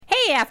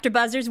Hey,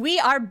 AfterBuzzers, we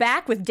are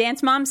back with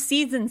Dance Moms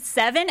Season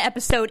 7,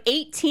 Episode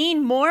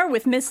 18, more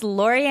with Miss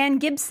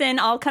Lorianne Gibson,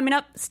 all coming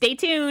up. Stay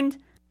tuned.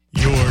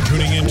 You're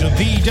tuning into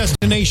the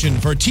destination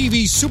for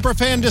TV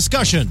superfan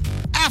discussion,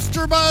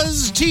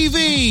 AfterBuzz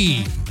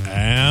TV.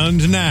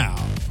 And now,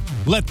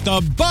 let the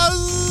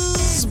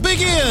buzz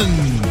begin.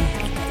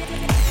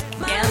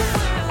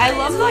 I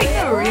love like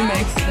the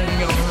remix thing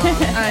going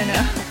on. I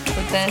know.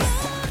 With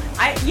this.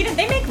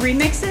 They make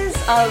remixes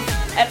of,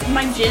 at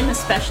my gym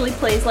especially,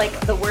 plays like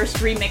the worst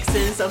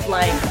remixes of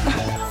like...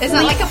 Is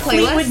that like a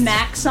playlist? Fleetwood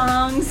Mac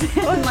songs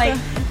and like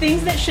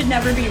things that should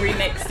never be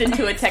remixed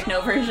into a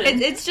techno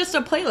version. It's just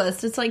a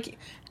playlist. It's like,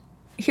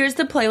 here's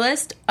the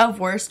playlist of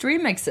worst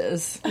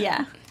remixes.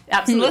 Yeah,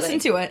 absolutely. Listen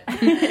to it.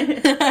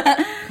 Hey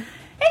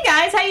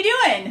guys, how you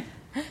doing?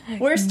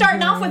 We're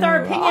starting off with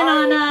our opinion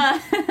on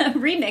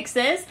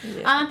remixes.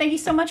 Thank you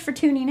so much for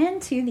tuning in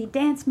to the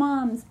Dance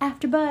Moms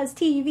AfterBuzz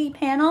TV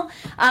panel.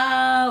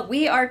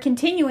 We are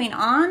continuing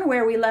on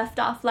where we left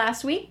off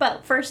last week,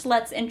 but first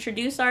let's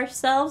introduce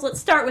ourselves. Let's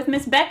start with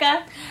Miss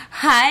Becca.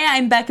 Hi,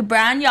 I'm Becca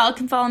Brown. Y'all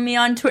can follow me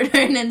on Twitter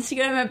and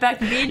Instagram at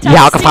Becca B.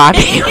 Y'all can find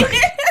me.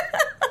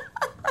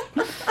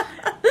 Did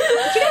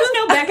you guys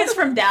know Becca's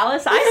from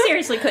Dallas? I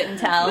seriously couldn't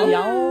tell.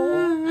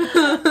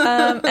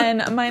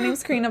 And my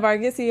name's Karina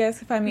Vargas. You guys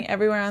can find me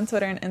everywhere on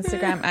Twitter and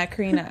Instagram at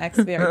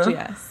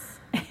KarinaXVRGS.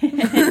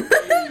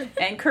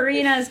 And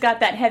Karina's got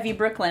that heavy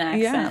Brooklyn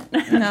accent.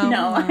 Yeah.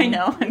 No. I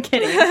know. I'm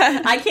kidding.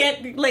 I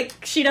can't,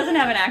 she doesn't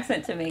have an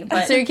accent to me.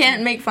 But So you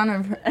can't make fun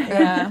of her.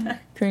 Yeah.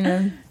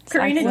 Karina.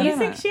 Karina, do you Whatever.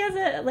 think she has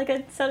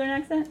a southern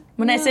accent?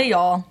 When I say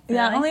y'all.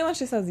 Yeah, Really? only when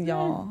she says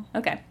y'all.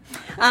 Okay.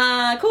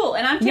 Cool.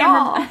 And I'm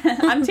Tamara.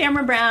 I'm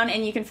Tamara Brown,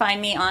 and you can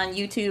find me on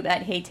YouTube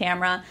at Hey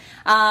Tamara.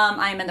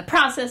 I'm in the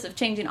process of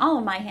changing all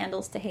of my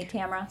handles to Hey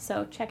Tamara,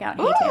 so check out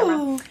Hey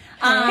Tamara.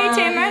 Hey,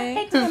 Tamara.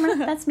 Hey Tamara,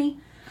 that's me.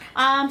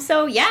 This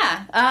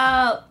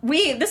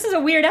is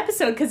a weird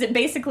episode because it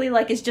basically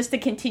is just a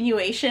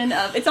continuation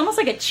of, it's almost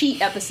like a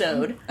cheat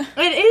episode. It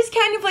is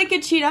kind of like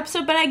a cheat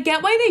episode, but I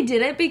get why they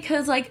did it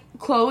because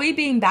Chloe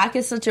being back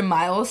is such a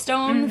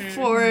milestone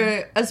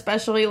for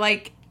especially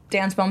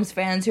Dance Moms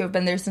fans who have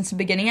been there since the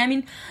beginning. I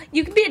mean,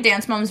 you can be a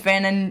Dance Moms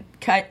fan and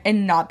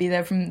not be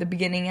there from the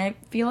beginning, I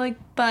feel like,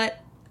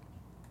 but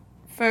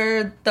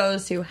for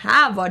those who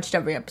have watched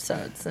every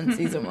episode since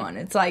season 1,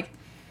 it's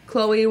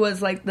Chloe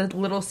was the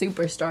little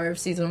superstar of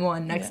season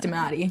 1 next to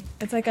Maddie.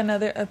 It's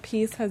a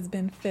piece has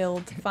been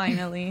filled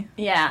finally.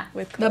 Yeah.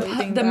 With Chloe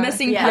being the back.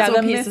 missing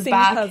puzzle piece is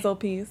back. Puzzle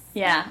piece.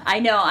 Yeah, I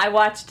know. I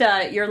watched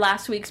your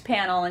last week's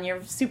panel, and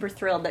you're super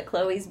thrilled that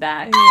Chloe's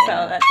back. Yeah.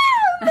 So that's...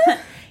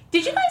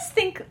 Did you guys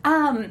think,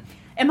 am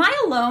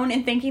I alone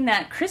in thinking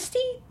that Christy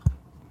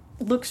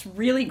looks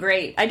really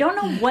great? I don't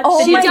know what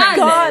Oh she my does.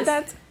 god,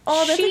 that's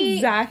She-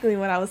 exactly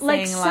what I was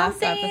saying last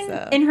something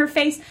episode. in her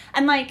face,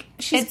 and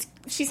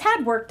she's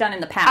had work done in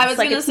the past. I was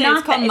going to say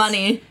it's called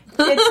money.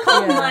 It's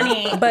called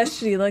money. But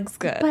she looks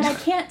good. But I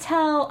can't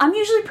tell. I'm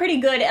usually pretty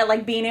good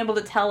at being able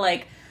to tell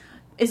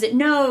is it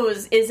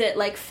nose? Is it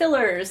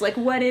fillers?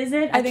 What is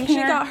it? I think she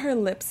got her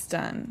lips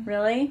done.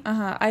 Really?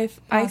 I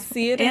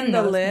see it And in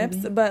the those, lips,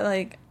 maybe. but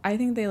I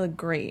think they look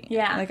great.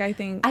 Yeah. I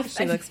think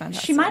she looks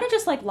fantastic. She might have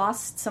just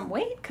lost some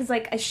weight because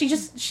she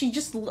just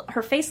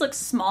her face looks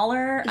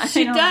smaller.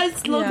 She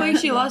does look like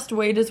she lost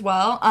weight as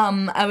well.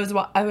 I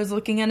was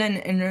looking at an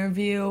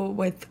interview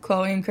with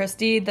Chloe and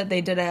Christy that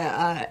they did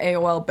a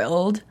AOL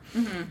build,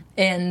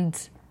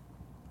 and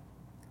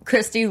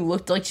Christy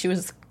looked like she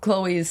was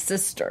Chloe's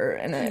sister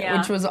in it,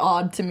 which was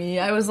odd to me.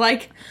 I was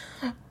like,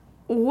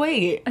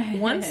 wait,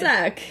 one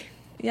sec.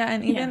 Yeah,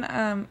 and even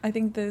I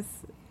think it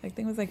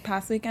was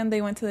past weekend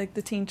they went to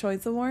the Teen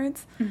Choice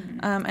Awards,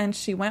 and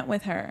she went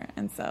with her,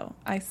 and so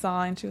I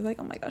saw and she was like,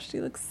 oh my gosh,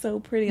 she looks so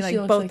pretty. She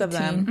looks both like of a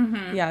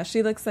them. Yeah,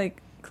 she looks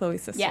like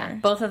Chloe's sister. Yeah,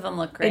 both of them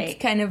look great. It's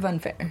kind of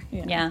unfair.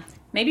 Yeah.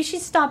 Maybe she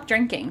stopped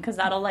drinking because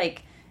that'll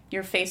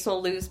your face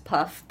will lose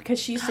puff because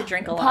she used to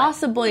drink a lot.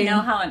 Possibly. You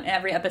know how in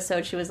every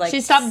episode she was She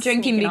stopped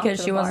drinking sneaking off because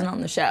to she the wasn't bar. on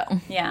the show.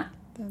 Yeah.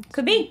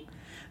 Could be.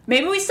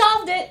 Maybe we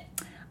solved it.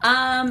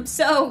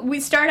 So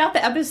we start out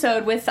the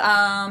episode with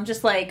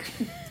just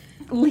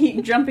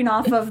jumping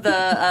off of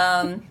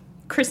the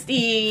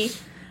Christy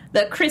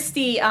the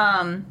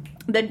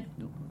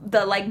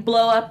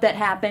blow up that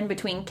happened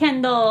between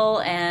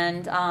Kendall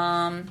and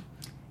I'm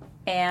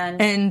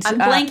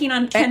blanking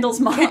on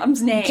Kendall's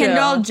mom's name.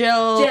 Kendall,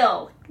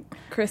 Jill,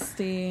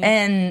 Christy.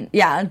 and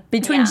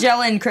between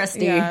Jill and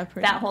Christy. Yeah,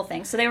 that whole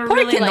thing. So they were Poor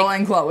really Kendall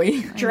and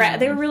Chloe.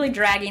 they were really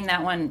dragging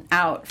that one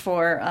out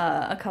for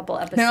a couple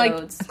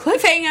episodes.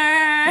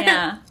 Cliffhanger.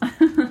 Yeah.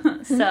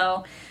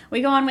 So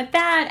we go on with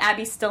that.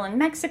 Abby's still in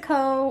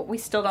Mexico. We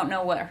still don't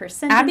know what her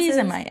sentence Abby's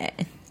is. MIA.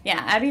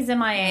 Yeah, Abby's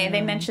MIA. They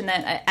mentioned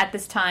that at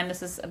this time,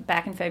 this is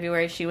back in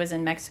February, she was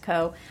in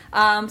Mexico.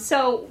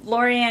 So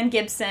Lorianne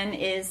Gibson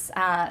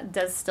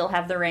does still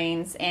have the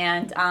reins,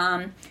 and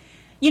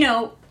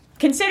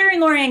considering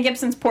Lorianne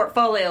Gibson's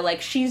portfolio,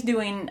 she's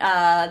doing,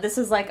 this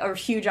is a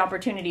huge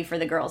opportunity for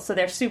the girls. So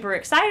they're super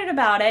excited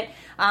about it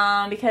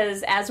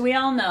because, as we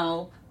all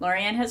know,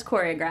 Lorianne has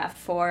choreographed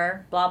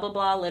for blah blah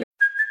blah.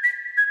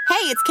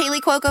 Hey, it's Kaylee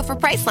Cuoco for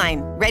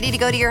Priceline. Ready to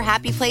go to your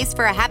happy place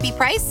for a happy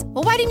price?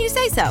 Well, why didn't you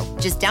say so?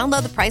 Just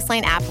download the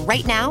Priceline app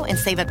right now and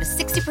save up to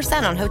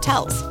 60% on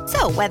hotels.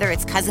 So whether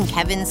it's Cousin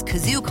Kevin's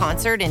Kazoo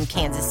Concert in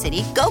Kansas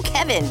City, go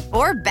Kevin,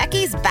 or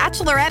Becky's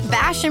Bachelorette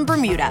Bash in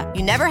Bermuda,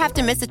 you never have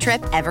to miss a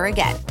trip ever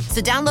again.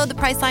 So download the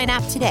Priceline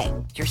app today.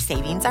 Your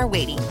savings are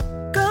waiting.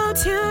 Go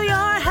to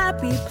your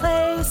happy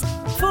place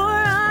for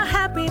a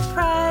happy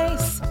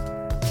price.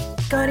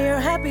 Go to your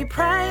happy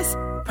price,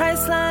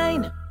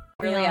 Priceline.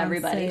 Really,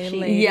 everybody. She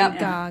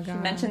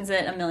mentions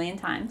it a million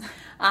times.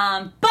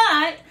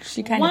 But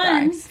she kind of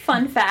one brags.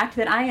 fun fact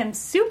that I am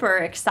super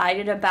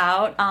excited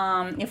about,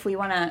 if we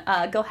want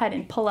to go ahead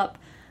and pull up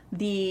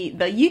the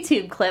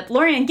YouTube clip,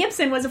 Lorianne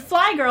Gibson was a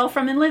fly girl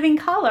from In Living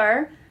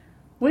Color,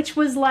 which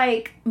was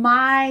like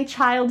my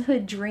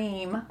childhood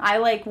dream.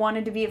 I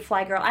wanted to be a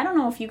fly girl. I don't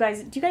know if do you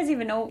guys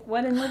even know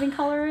what In Living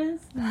Color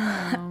is?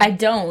 I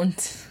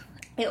don't.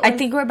 I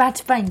think we're about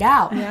to find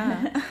out.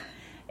 Yeah.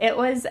 It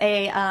was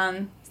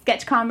a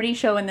sketch comedy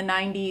show in the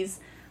 90s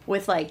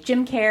with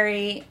Jim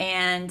Carrey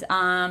and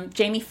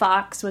Jamie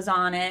Foxx was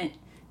on it,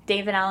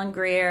 David Alan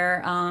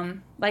Grier,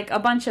 a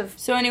bunch of...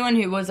 So anyone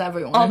who was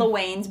everyone. All the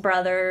Wayans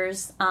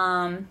brothers,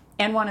 and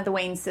one of the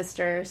Wayans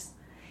sisters.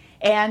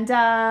 And,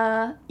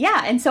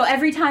 and so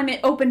every time it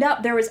opened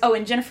up, there was... Oh,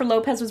 and Jennifer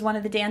Lopez was one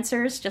of the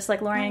dancers, just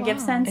like Lorianne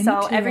Gibson.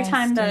 So every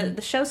time the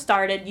show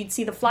started, you'd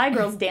see the Fly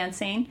Girls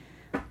dancing.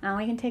 Now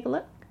we can take a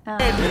look.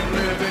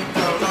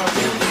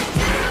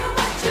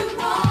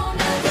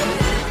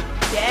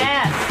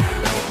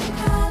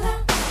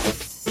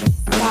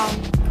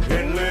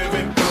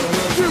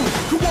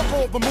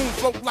 The moon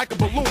float like a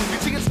balloon. You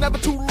see, it's never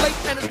too late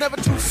and it's never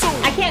too soon.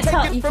 I can't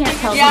tell. You can't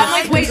tell. Yeah,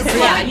 I'm wait.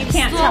 Yeah, you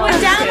can't tell. Slow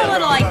it down a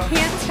little. I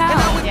can't tell. And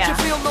how would you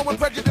feel knowing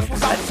prejudice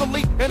was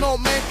obsolete and all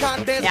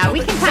mankind danced? Yeah,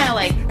 we can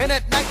kind of And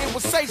at night it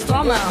was safe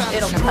to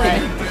it'll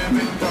cut.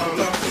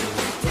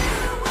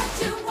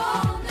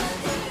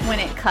 When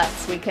it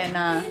cuts, we can.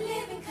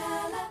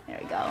 There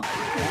we go.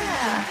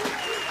 Yeah,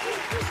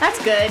 that's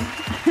good.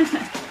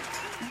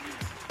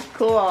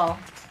 Cool.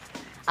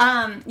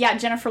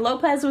 Jennifer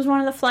Lopez was one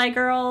of the Fly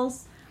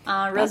Girls.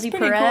 Rosie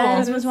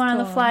Perez was one of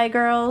the Fly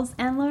Girls.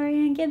 And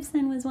Lorianne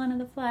Gibson was one of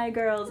the Fly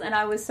Girls. And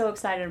I was so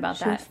excited about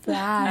that.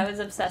 I was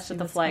obsessed with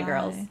the Fly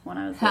Girls when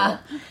I was little.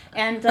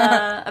 And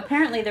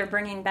apparently they're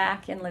bringing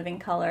back In Living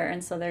Color.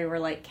 And so they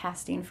were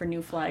casting for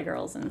new Fly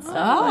Girls and stuff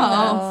like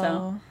that.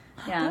 So,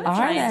 they're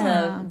trying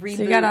to reboot.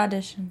 So you got to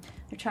audition.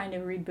 They're trying to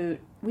reboot.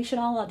 We should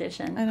all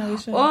audition. I know we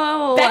should.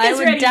 Oh, Becca's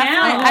ready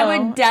now. I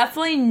would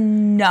definitely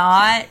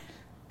not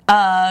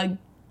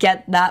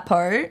get that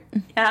part.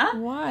 Yeah?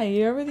 Why?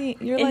 You're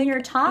in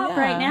your top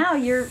right now.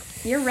 You're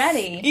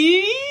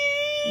ready.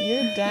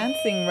 You're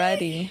dancing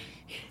ready.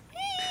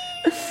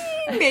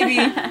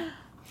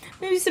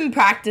 Maybe some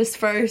practice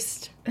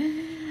first.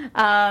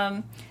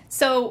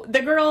 So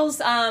the girls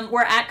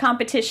were at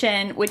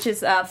competition, which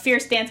is a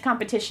fierce dance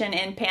competition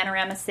in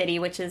Panorama City,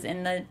 which is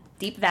in the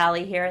Deep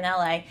Valley here in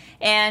LA.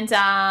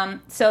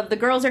 And so the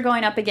girls are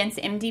going up against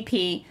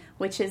MDP,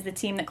 which is the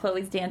team that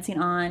Chloe's dancing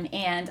on.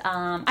 And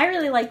I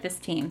really like this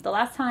team. The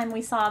last time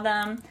we saw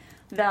them,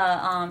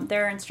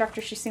 their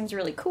instructor, she seems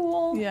really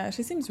cool. Yeah,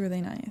 she seems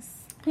really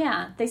nice.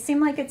 Yeah, they seem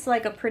like it's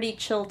a pretty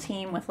chill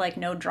team with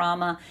no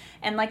drama.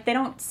 And they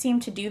don't seem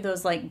to do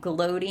those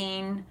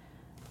gloating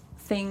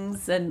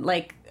things and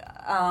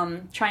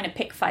trying to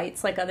pick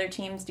fights like other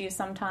teams do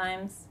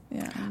sometimes.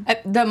 Yeah.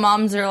 The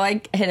moms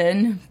are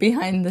hidden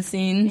behind the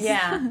scenes.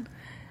 Yeah.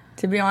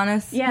 To be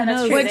honest. Yeah,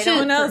 that's true.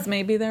 Who knows?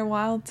 Maybe they're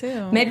wild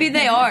too. Maybe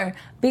they are.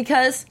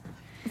 Because,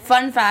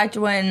 fun fact,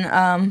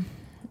 when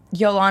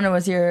Yolanda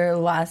was here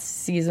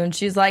last season,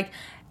 she's at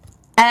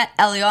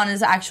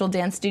Eliana's actual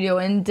dance studio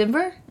in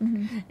Denver.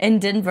 Mm-hmm. In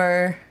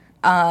Denver,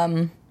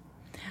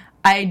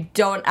 I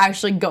don't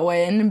actually go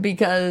in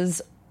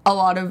because a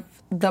lot of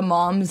the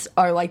moms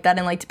are like that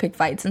and like to pick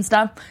fights and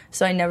stuff.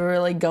 So I never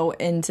really go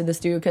into the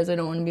studio because I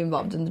don't want to be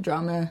involved in the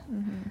drama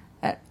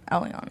at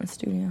Eliana's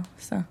studio.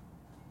 So.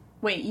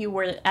 Wait, you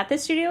were at the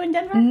studio in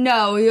Denver?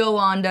 No,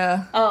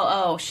 Yolanda.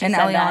 Oh, she and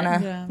said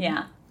Eliana. That.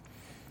 Yeah.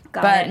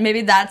 But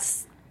maybe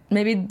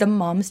the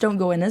moms don't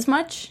go in as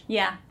much.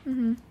 Yeah.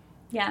 Mm-hmm.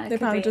 Yeah, they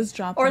probably just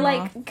drop them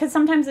off. Because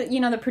sometimes,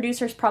 the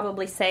producers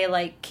probably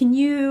say, can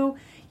you,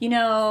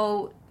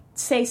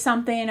 say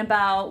something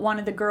about one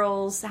of the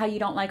girls, how you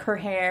don't like her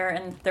hair,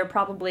 and they're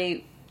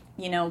probably,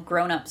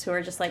 grown-ups who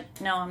are just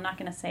no, I'm not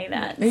going to say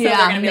that. So they're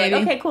going to be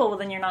okay, cool, well,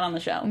 then you're not on the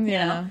show,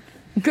 Yeah.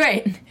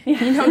 Great. You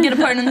don't get a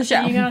part in the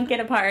show. You don't get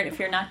a part if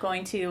you're not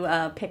going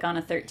to pick on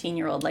a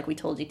 13-year-old like we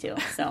told you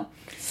to. So,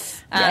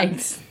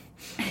 yikes.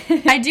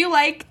 I do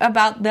like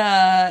about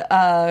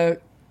the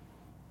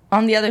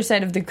on the other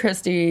side of the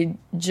Christy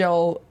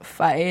Jill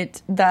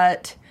fight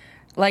that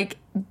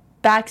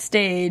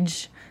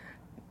backstage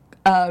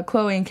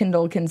Chloe and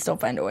Kendall can still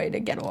find a way to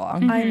get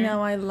along. I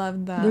know, I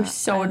love that. They're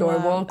so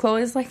adorable.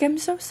 Chloe's I'm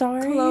so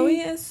sorry.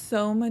 Chloe is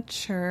so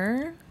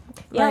mature.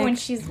 Yeah, Like,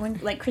 when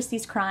like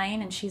Christy's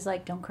crying and she's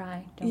like, "Don't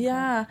cry, don't cry."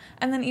 yeah,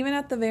 and then even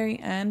at the very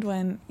end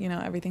when, you know,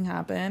 everything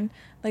happened,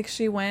 like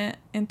she went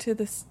into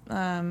this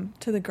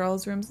to the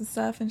girls' rooms and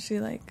stuff, and she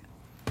like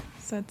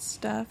said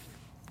stuff.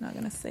 I'm not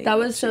gonna say That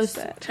what was she so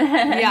said.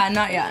 Yeah,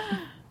 not yet.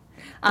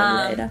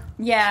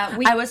 Yeah,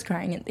 I was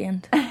crying at the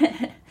end.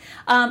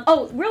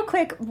 oh, real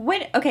quick,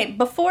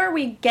 before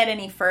we get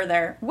any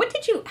further,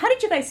 how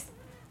did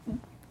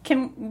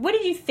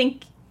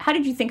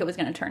you think it was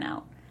going to turn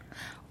out?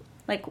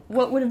 Like,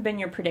 what would have been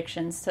your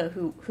predictions to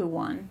who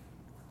won?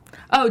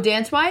 Oh,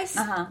 dance-wise?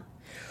 Uh-huh.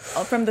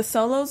 Oh, from the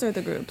solos or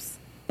the groups?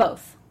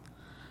 Both.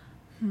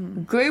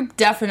 Group,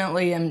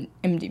 definitely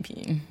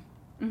MDP.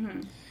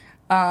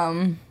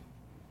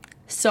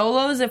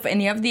 Solos, if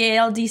any of the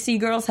ALDC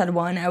girls had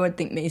won, I would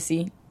think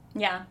Macy.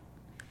 Yeah.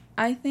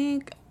 I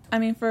mean,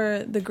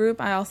 for the group,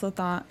 I also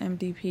thought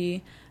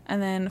MDP.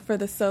 And then for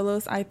the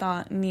solos, I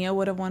thought Nia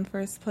would have won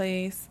first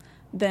place,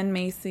 then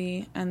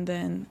Macy, and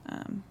then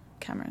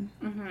Cameron.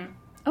 Mm-hmm.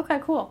 Okay,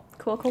 cool.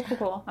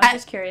 I'm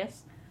just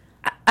curious.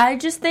 I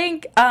just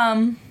think,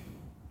 honestly,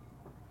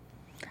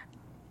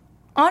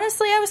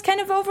 I was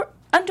kind of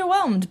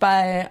underwhelmed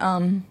by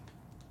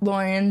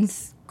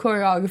Lauren's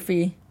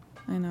choreography.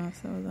 I know,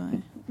 so was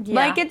I. Yeah.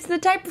 Like, it's the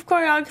type of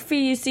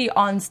choreography you see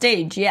on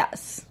stage,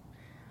 yes.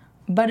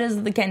 But it's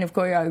the kind of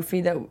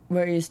choreography that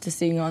we're used to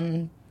seeing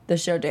on the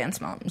show Dance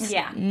Moms.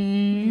 Yeah.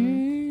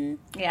 Mm-hmm.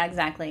 Yeah,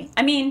 exactly.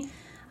 I mean,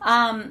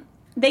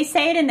 they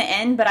say it in the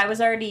end, but I was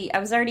already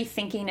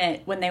thinking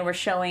it when they were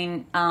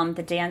showing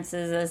the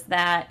dances, is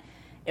that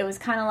it was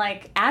kind of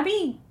like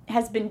Abby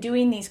has been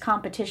doing these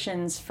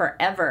competitions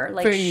forever.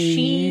 Like, for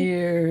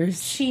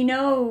years. She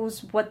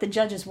knows what the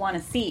judges want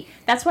to see.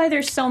 That's why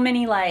there's so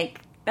many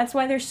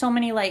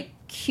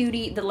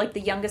cutie,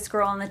 the youngest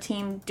girl on the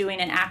team doing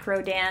an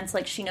acro dance.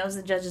 Like, she knows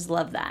the judges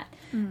love that.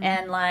 Mm-hmm.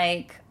 And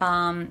like,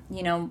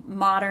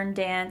 modern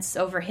dance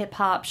over hip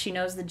hop. She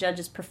knows the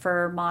judges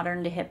prefer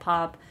modern to hip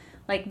hop.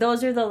 Like,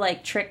 those are the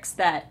like tricks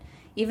that,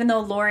 even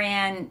though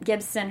Lorianne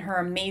Gibson, her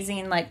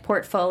amazing like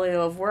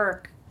portfolio of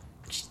work,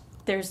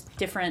 there's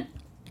different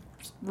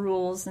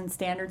rules and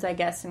standards, I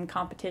guess, in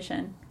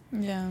competition.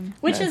 Yeah,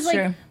 which is like,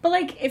 true. But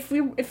like, if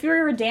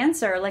you're a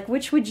dancer, like,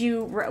 which would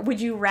you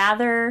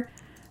rather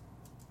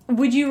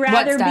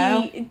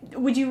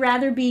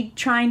be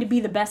trying to be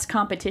the best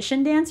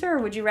competition dancer, or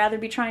would you rather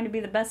be trying to be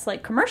the best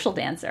like commercial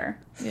dancer?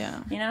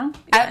 Yeah, you know.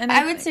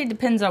 I would say it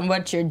depends on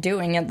what you're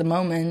doing at the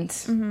moment.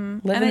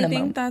 Mm-hmm. And I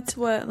think that's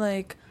what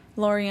like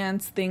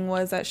Lorianne's thing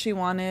was, that she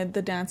wanted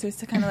the dancers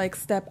to kind of like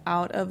step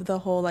out of the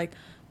whole like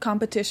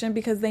competition,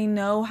 because they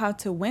know how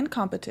to win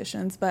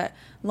competitions, but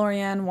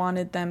Lorianne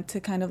wanted them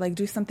to kind of like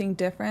do something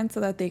different so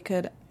that they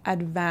could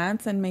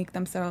advance and make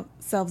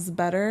themselves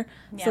better,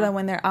 so that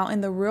when they're out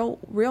in the real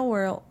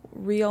world,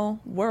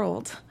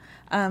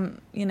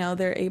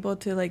 they're able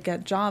to like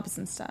get jobs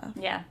and stuff.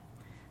 Yeah,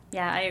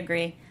 I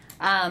agree.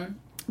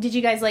 Did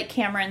you guys like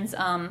Cameron's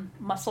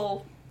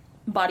muscle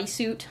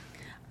bodysuit?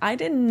 I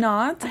did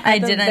not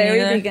at the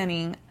very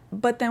beginning,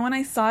 but then when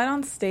I saw it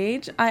on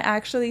stage, I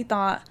actually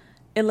thought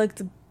it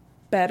looked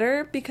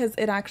better because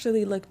it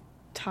actually looked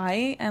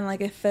tight and like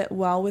it fit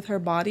well with her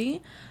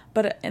body.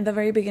 But in the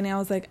very beginning, I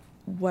was like,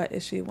 what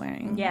is she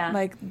wearing? Yeah.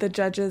 Like, the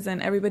judges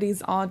and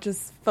everybody's all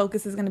just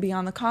focus is going to be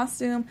on the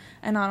costume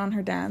and not on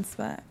her dance.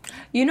 But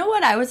you know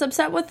what I was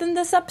upset with in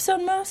this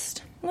episode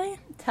mostly?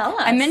 Tell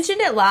us. I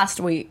mentioned it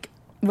last week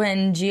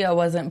when Gia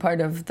wasn't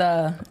part of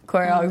the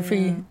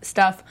choreography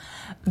stuff.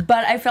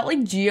 But I felt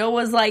like Gia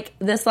was like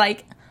this,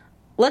 like,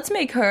 let's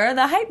make her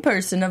the hype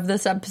person of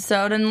this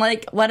episode and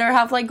like let her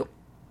have like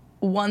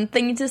one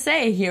thing to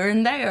say here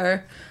and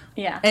there.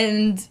 Yeah.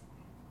 And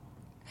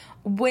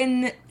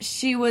when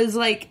she was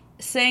like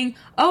saying,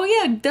 oh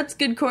yeah, that's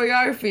good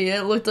choreography,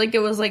 it looked like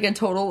it was like a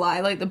total lie.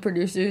 Like, the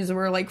producers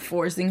were like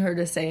forcing her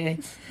to say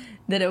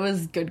that it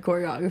was good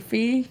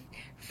choreography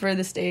for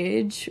the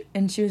stage,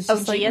 and she was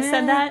just like, Gia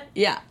said that?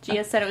 Yeah.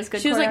 Gia said it was good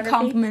choreography? She was like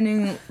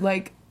complimenting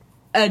like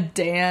a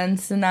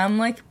dance, and I'm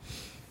like,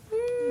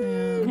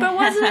 but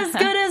was it as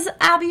good as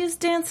Abby's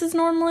dances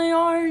normally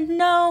are?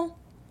 No.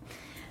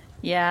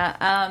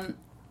 Yeah,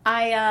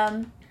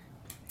 I'm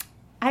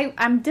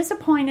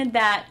disappointed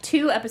that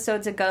 2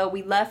 episodes ago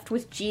we left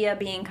with Gia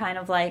being kind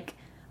of like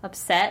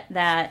upset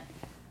that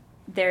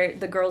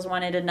the girls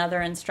wanted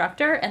another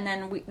instructor, and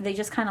then they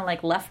just kind of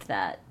like left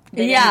that.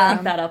 They didn't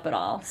pick that up at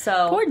all.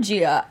 So poor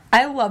Gia.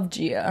 I love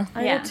Gia.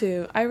 I do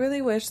too. I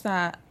really wish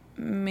that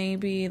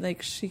maybe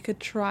like she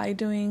could try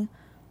doing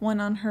one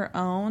on her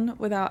own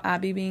without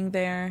Abby being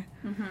there.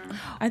 Mm-hmm.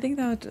 I think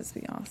that would just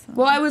be awesome.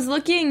 Well, I was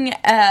looking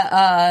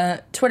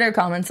at Twitter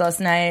comments last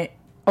night,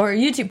 or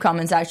YouTube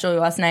comments actually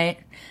last night,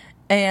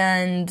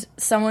 and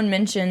someone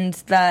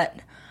mentioned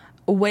that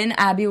when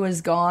Abby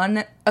was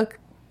gone,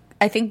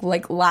 I think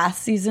like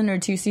last season or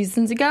 2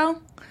 seasons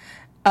ago,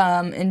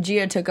 and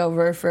Gia took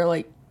over for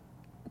like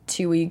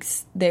 2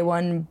 weeks, they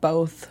won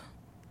both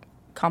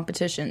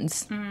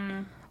competitions.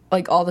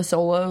 Like all the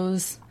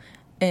solos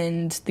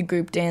and the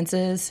group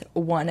dances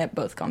won at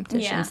both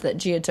competitions that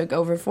Gia took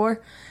over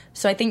for.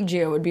 So I think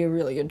Gia would be a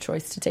really good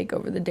choice to take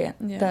over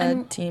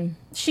the team.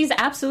 She's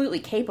absolutely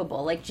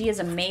capable. Like, Gia's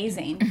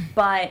amazing.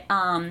 But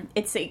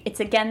it's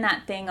again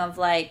that thing of,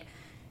 like,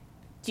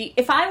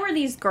 if I were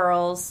these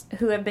girls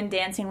who have been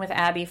dancing with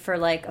Abby for,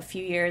 like, a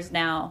few years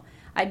now,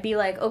 I'd be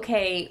like,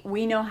 okay,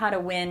 we know how to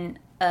win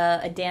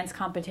a dance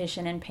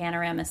competition in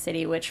Panorama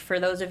City, which, for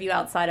those of you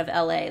outside of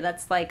LA,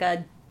 that's like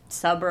a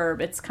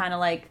suburb. It's kind of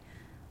like,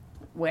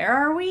 where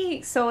are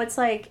we? So it's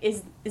like,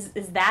 is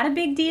that a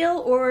big deal?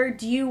 Or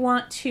do you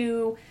want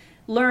to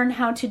learn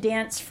how to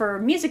dance for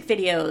music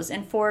videos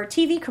and for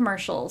TV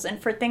commercials and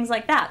for things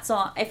like that?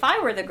 So if I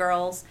were the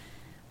girls,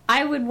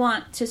 I would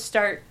want to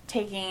start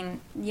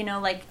taking,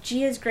 like,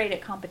 Gia's great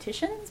at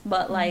competitions,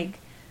 but like,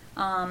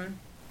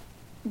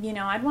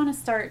 I'd want to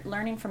start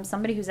learning from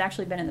somebody who's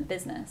actually been in the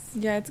business.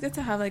 Yeah, it's good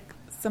to have, like,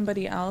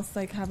 somebody else,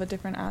 like, have a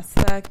different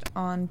aspect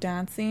on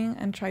dancing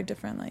and try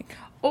different, like,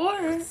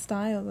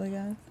 styles, I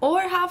guess.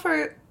 Or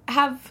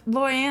have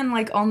Lorianne,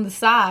 like, on the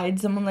side,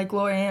 someone like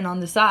Lorianne on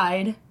the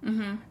side,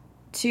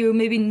 to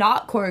maybe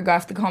not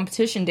choreograph the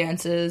competition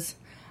dances,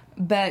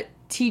 but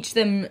teach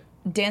them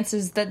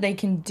dances that they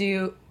can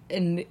do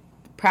and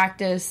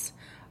practice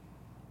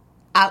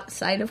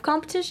outside of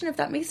competition, if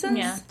that makes sense.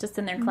 Yeah, just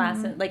in their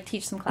class, like,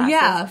 teach some classes.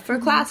 Yeah, for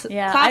class.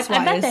 Yeah, class-wise.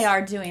 I bet they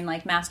are doing,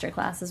 like, master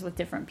classes with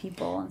different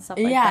people and stuff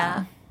like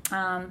that.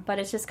 But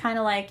it's just kind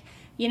of like,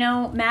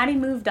 Maddie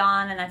moved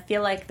on, and I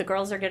feel like the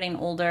girls are getting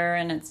older,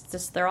 and it's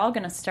just, they're all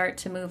going to start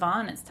to move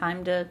on. It's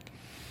time to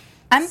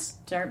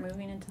start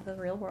moving into the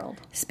real world.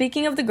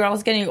 Speaking of the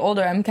girls getting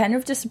older, I'm kind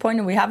of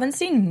disappointed we haven't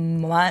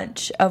seen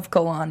much of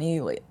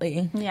Kalani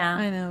lately. Yeah.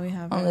 I know we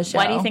haven't. On the show.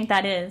 Why do you think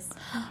that is?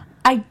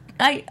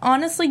 I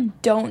honestly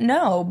don't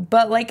know,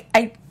 but, like,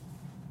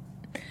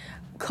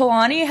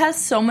 Kalani has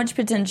so much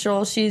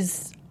potential.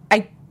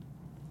 I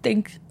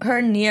think her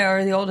and Nia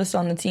are the oldest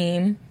on the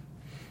team.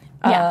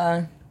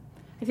 Yeah.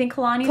 I think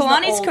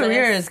Kalani's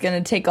career is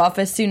going to take off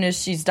as soon as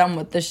she's done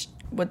with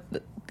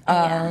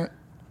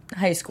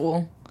high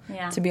school.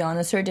 Yeah. To be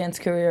honest, her dance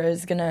career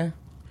is going to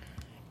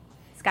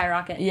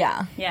skyrocket.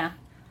 Yeah. Yeah.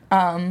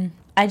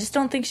 I just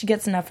don't think she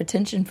gets enough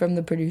attention from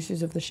the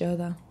producers of the show,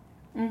 though.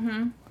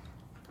 Mm-hmm.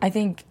 I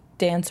think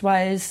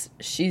dance-wise,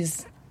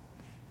 she's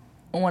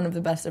one of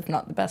the best, if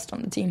not the best,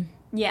 on the team.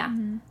 Yeah,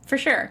 for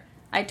sure.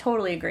 I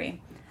totally agree.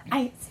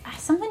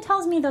 Something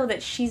tells me, though,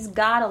 that she's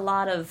got a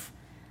lot of...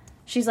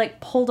 She's, like,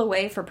 pulled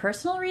away for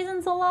personal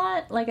reasons a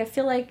lot. Like, I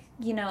feel like,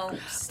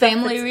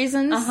 family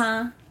reasons?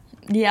 Uh-huh.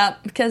 Yeah,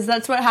 because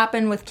that's what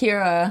happened with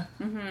Kira.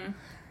 Mm-hmm.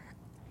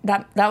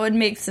 That would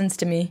make sense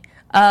to me.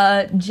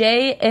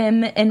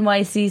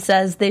 JMNYC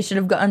says they should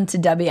have gone to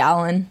Debbie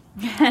Allen.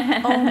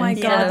 Oh my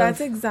god,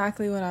 that's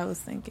exactly what I was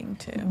thinking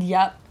too.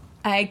 Yep,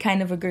 I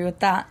kind of agree with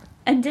that.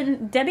 And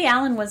didn't Debbie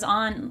Allen was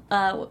on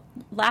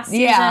last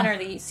season or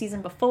the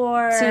season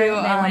before? They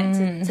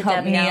went to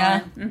Debbie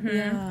Allen. Mm-hmm.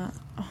 Yeah.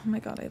 Oh my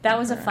god, that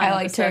was a fun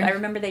episode. Her. I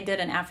remember they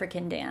did an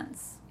African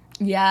dance.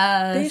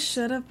 Yes. They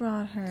should have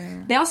brought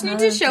her. They also need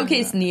to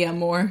showcase Nia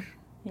more.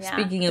 Yeah,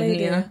 speaking of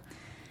Nia. Do.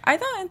 I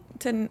thought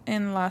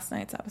in last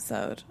night's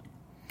episode.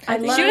 She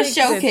was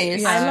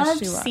showcased. I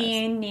loved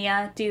seeing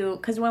Nia do,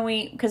 because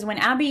when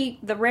Abby,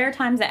 the rare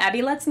times that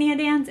Abby lets Nia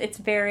dance, it's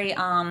very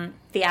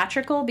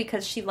theatrical,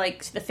 because she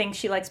likes the thing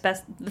she likes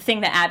best. The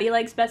thing that Abby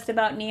likes best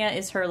about Nia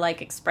is her,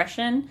 like,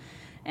 expression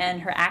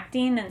and her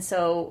acting, and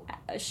so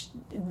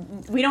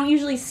we don't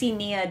usually see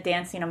Nia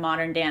dancing a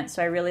modern dance.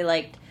 So I really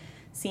liked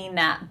seeing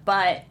that,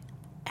 but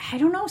I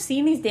don't know,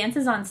 seeing these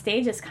dances on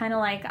stage is kind of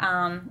like,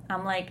 I'm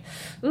like,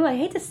 ooh, I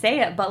hate to say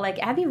it, but, like,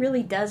 Abby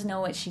really does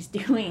know what she's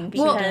doing,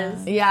 because...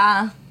 Well,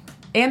 yeah.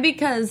 And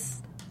because,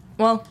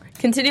 well,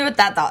 continue with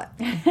that thought.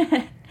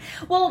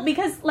 Well,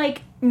 because,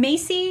 like,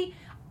 Macy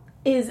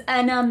is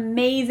an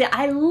amazing...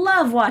 I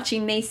love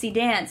watching Macy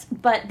dance,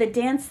 but the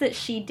dance that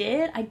she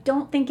did, I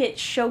don't think it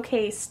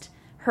showcased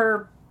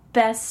her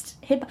best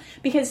hip...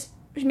 Because...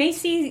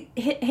 Macy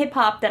hip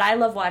hop that I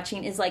love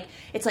watching is, like,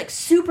 it's like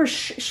super.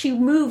 She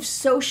moves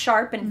so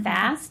sharp and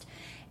fast,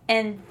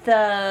 and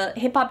the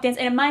hip hop dance.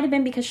 And it might have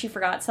been because she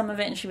forgot some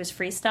of it and she was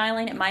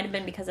freestyling. It might have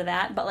been because of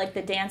that. But, like,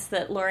 the dance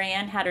that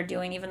Lorianne had her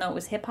doing, even though it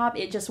was hip hop,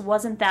 it just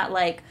wasn't that,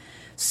 like,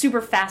 super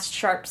fast,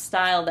 sharp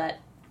style that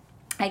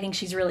I think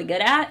she's really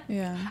good at.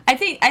 Yeah, I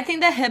think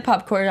the hip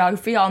hop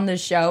choreography on the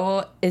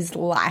show is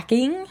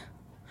lacking.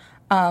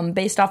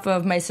 Based off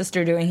of my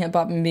sister doing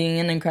hip-hop and being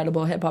an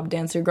incredible hip-hop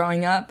dancer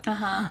growing up.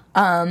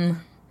 In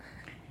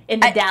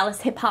the Dallas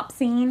hip-hop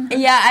scene?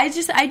 Yeah,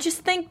 I just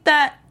think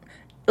that,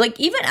 like,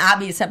 even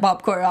Abby's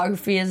hip-hop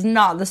choreography is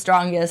not the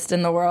strongest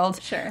in the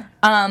world. Sure.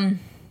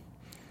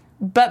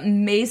 But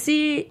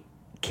Macy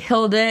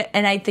killed it,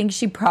 and I think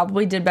she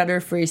probably did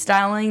better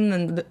freestyling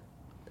than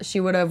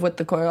she would have with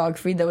the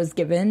choreography that was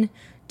given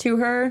to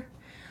her.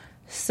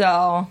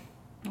 So...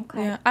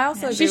 Okay. Yeah, I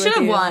also agree she should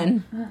have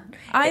won.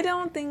 I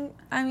don't think.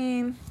 I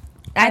mean,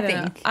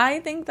 I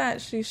think that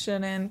she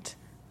shouldn't.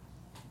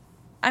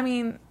 I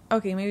mean,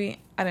 okay, maybe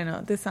I don't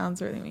know. This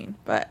sounds really mean,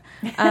 but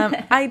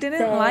I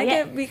didn't like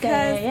it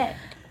because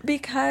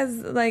Because,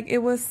 like, it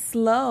was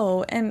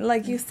slow. And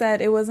like you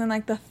said, it wasn't,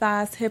 like, the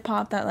fast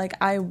hip-hop that, like,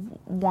 I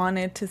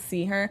wanted to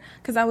see her.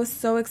 Because I was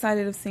so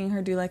excited of seeing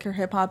her do, like, her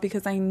hip-hop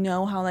because I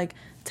know how, like,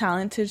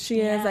 talented she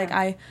is. Like,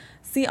 I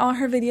see all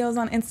her videos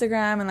on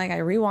Instagram and, like, I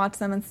rewatch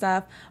them and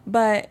stuff.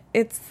 But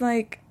it's,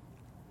 like,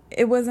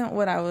 it wasn't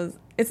what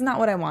it's not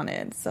what I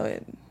wanted. So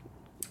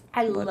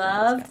I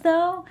loved,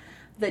 though,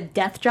 the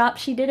death drop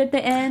she did at the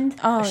end.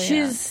 Oh,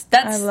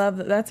 I love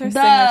that. That's her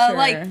signature.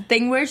 Like,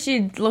 thing where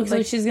she looks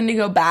like she's going to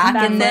go back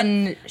and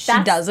then she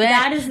doesn't.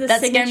 That is the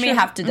That's signature. scared me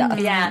half to death.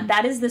 Yeah,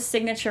 that is the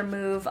signature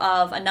move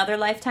of another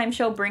Lifetime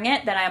show, Bring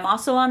It, that I'm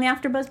also on the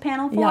AfterBuzz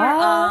panel for.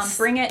 Yes.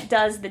 Bring It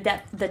does the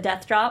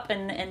death drop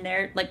and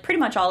they're, like, pretty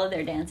much all of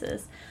their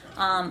dances.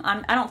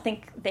 I don't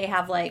think they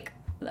have, like,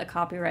 a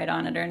copyright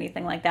on it or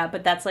anything like that,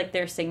 but that's, like,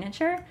 their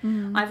signature.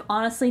 I've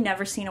honestly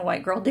never seen a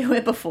white girl do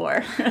it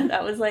before.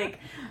 That was like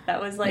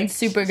It's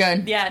super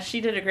good. Yeah,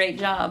 she did a great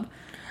job.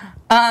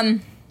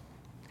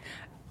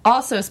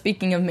 Also,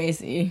 speaking of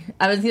Macy,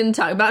 I was going to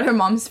talk about her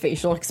mom's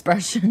facial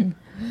expression.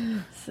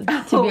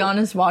 To be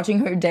honest, watching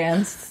her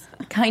dance,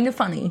 kind of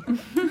funny.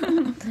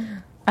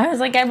 I was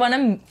like, I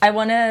want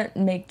to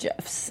make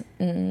GIFs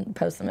and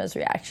post them as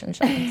reaction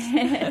shots.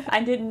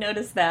 I didn't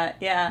notice that.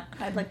 Yeah,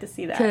 I'd like to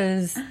see that.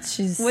 Because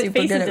she's What super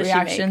faces good at does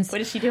reactions. she make?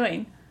 What is she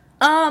doing?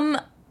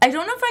 I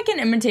don't know if I can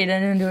imitate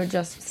it and do it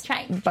justice.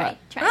 Try. Do it.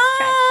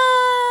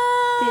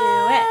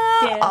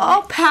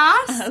 I'll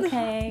pass.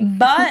 Okay.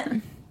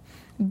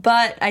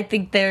 But I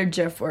think they're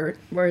GIF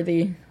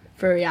worthy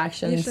for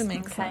reactions. You should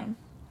make some.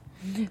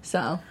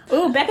 So.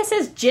 Ooh, Becca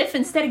says GIF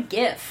instead of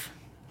GIF.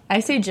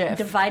 I say GIF.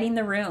 Dividing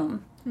the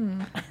room.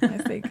 I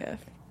say GIF.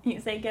 You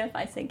say GIF,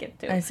 I say GIF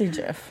too. I say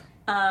GIF.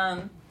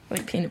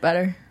 Like peanut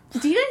butter.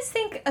 Do you guys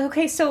think?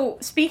 Okay, so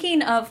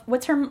speaking of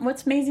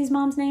what's Maisie's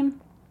mom's name?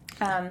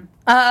 Well,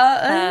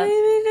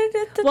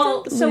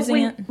 so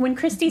when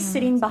Christy's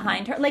sitting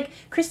behind her, like,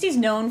 Christy's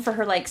known for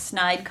her, like,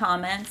 snide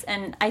comments,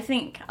 and I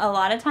think a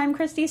lot of time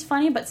Christy's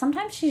funny, but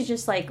sometimes she's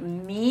just, like,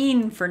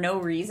 mean for no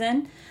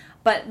reason.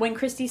 But when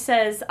Christy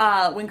says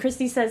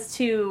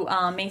to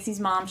Macy's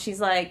mom, she's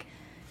like,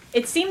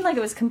 it seemed like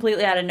it was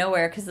completely out of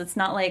nowhere because it's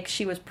not like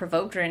she was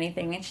provoked or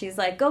anything. And she's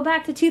like, go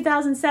back to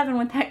 2007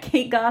 with that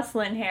Kate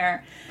Gosselin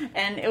hair.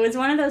 And it was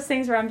one of those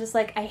things where I'm just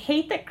like, I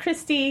hate that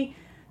Christy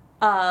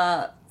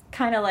kind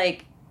of,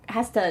 like,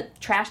 has to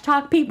trash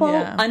talk people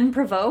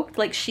unprovoked.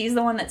 Like, she's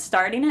the one that's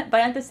starting it.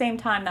 But at the same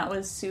time, that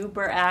was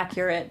super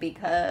accurate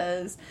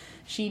because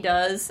she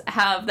does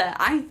have that.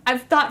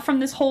 I've thought from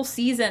this whole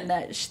season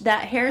that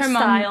that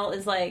hairstyle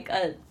is like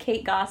a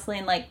Kate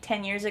Gosselin, like,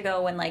 10 years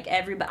ago when, like,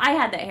 I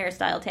had that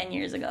hairstyle 10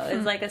 years ago.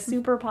 It's like a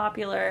super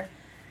popular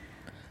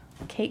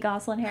Kate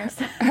Gosselin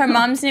hairstyle. Her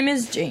mom's name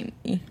is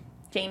Jamie.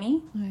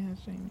 Jamie? Oh, yeah,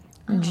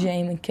 Jamie.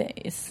 Jamie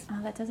Case.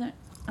 Oh, that doesn't...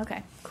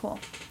 Okay, cool.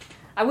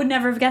 I would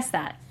never have guessed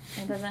that.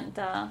 It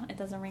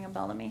doesn't ring a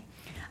bell to me.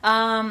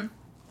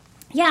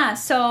 Yeah,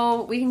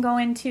 so we can go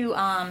into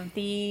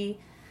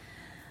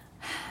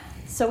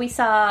So we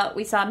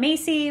saw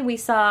Macy, we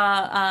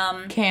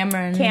saw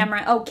Cameron.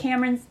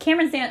 Cameron's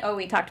dance. Oh,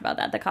 we talked about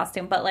that, the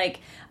costume. But, like,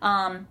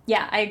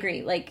 yeah, I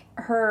agree. Like,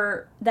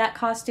 that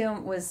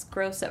costume was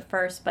gross at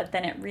first, but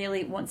then it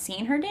really, once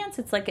seeing her dance,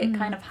 it's like it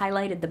kind of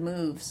highlighted the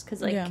moves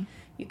because, like,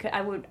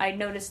 I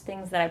noticed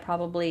things that I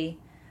probably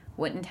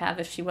wouldn't have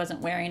if she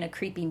wasn't wearing a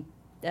creepy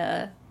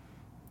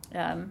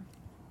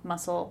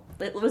muscle.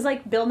 It was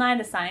like Bill Nye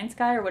the Science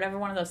Guy or whatever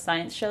one of those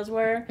science shows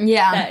were.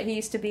 Yeah. That he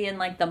used to be in,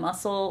 like, the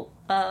muscle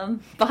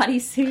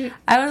bodysuit.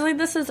 I was like,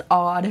 this is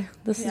odd.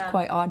 This is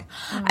quite odd.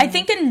 I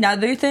think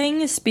another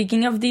thing,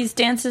 speaking of these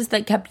dances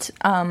that kept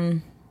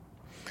the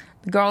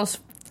girls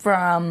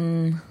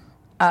from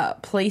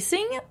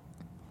placing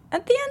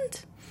at the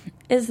end,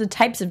 is the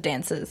types of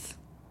dances.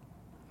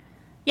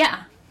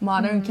 Yeah.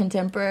 Modern,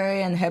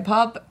 contemporary, and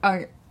hip-hop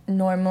are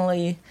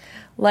normally,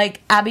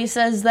 like, Abby has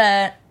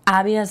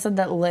said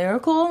that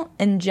lyrical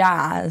and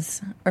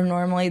jazz are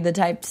normally the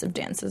types of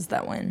dances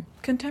that win.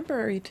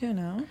 Contemporary too,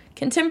 no?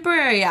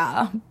 Contemporary,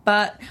 yeah.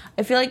 But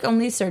I feel like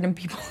only certain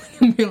people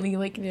can really,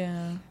 like,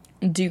 do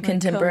like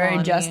contemporary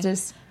Kalani.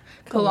 justice.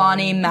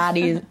 Kalani,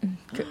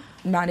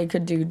 Maddie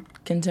could do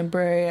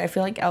contemporary. I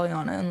feel like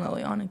Eliana and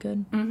Liliana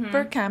could. Mm-hmm.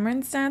 For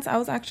Cameron's dance, I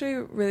was actually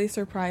really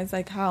surprised,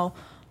 like, how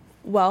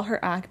well her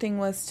acting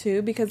was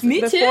too, because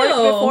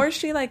before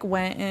she, like,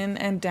 went in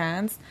and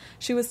danced,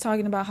 she was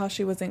talking about how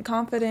she wasn't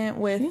confident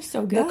with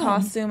the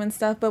costume and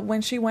stuff, but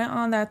when she went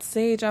on that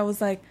stage, I was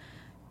like,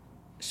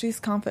 she's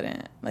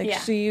confident. Like,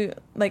 she,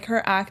 like,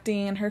 her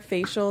acting and her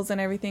facials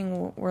and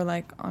everything were,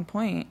 like, on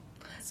point.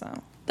 So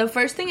the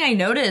first thing I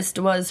noticed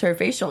was her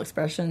facial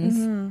expressions,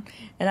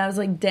 and I was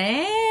like,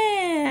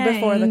 dang.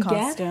 Before the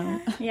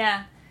costume.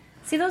 Yeah.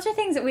 See, those are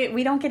things that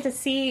we don't get to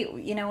see,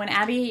 you know, when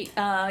Abby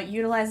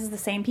utilizes the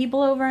same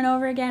people over and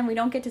over again. We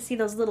don't get to see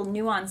those little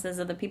nuances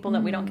of the people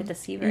that we don't get to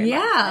see very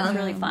much. It's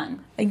really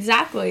fun.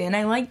 Exactly. And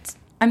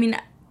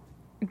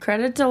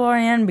credit to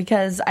Lorianne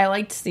because I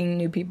liked seeing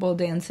new people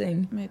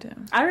dancing. Me too.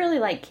 I really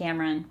like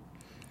Cameron.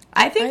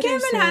 I think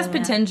Cameron has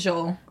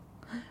potential.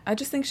 I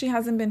just think she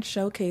hasn't been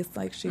showcased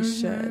like she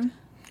should.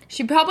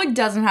 She probably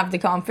doesn't have the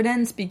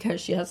confidence because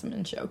she hasn't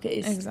been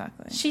showcased.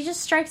 Exactly. She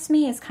just strikes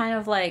me as kind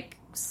of like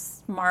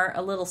smart,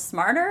 a little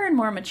smarter and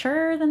more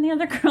mature than the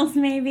other girls,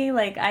 maybe.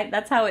 Like,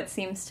 that's how it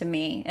seems to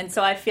me. And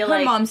so I feel Her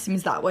like... mom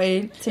seems that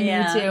way to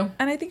me, too.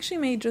 And I think she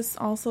may just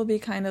also be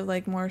kind of,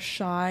 like, more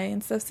shy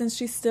and stuff, since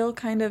she still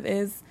kind of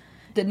is,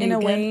 The new in a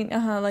kid.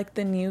 way, like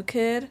the new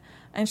kid.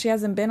 And she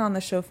hasn't been on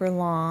the show for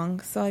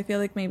long. So I feel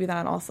like maybe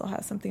that also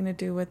has something to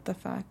do with the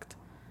fact.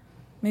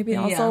 Maybe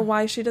also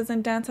why she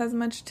doesn't dance as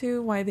much,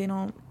 too. Why they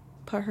don't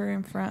put her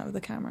in front of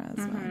the camera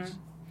as much.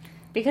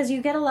 Because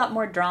you get a lot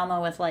more drama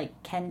with, like,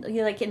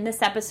 like, in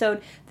this episode,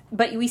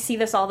 but we see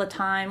this all the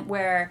time,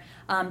 where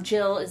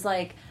Jill is,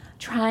 like,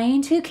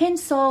 trying to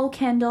console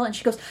Kendall, and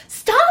she goes,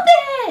 "Stop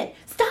it!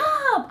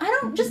 Stop! I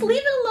don't, just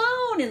leave it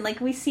alone!" And,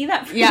 like, we see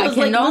that from those,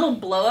 like, little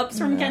blow-ups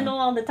from Kendall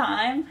all the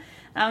time.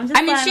 I'm just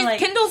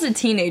Kendall's a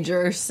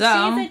teenager,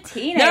 so... She's a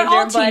teenager, They're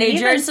all but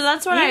teenagers, even, so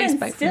that's what I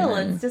expect still, from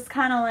them. it's just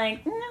kind of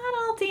like, not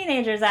all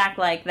teenagers act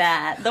like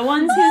that. The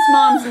ones whose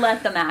moms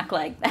let them act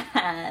like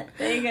that.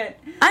 They get...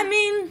 I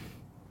mean...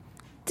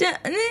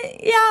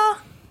 yeah.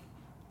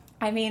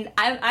 I mean,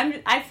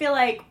 I feel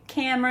like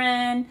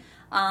Cameron,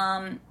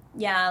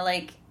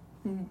 like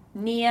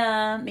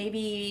Nia,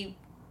 maybe.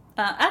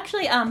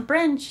 Actually,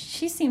 Bryn,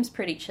 she seems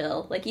pretty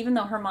chill. Like, even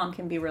though her mom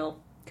can be real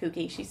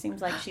kooky, she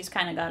seems like she's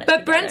kind of got it.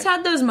 But together. Bryn's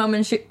had those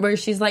moments where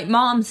she's like,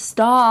 "Mom,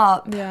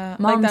 stop!" Yeah,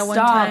 Mom, like that stop. one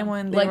time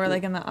when they were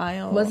like in the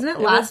aisle. Wasn't it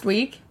last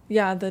week?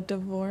 Yeah, the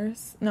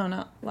divorce. No,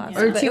 not last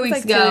Or week. 2 It was,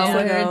 weeks like, 2 ago,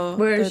 weeks ago,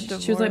 where the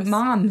she was like, divorce.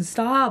 "Mom,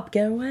 stop!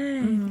 Get away!"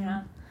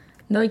 Yeah.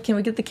 No, can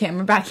we get the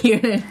camera back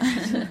here?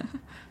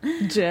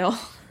 Jill.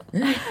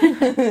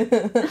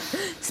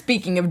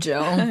 Speaking of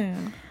Jill.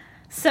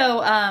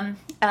 So,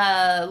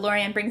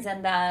 Lorianne brings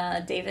in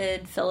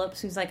David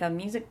Phillips, who's like a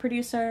music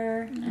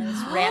producer, and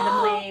just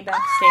randomly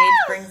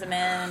backstage brings him in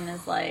and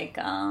is like,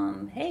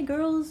 "Hey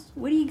girls,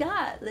 what do you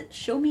got? Let's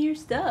show me your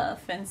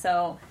stuff." And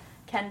so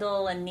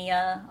Kendall and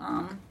Nia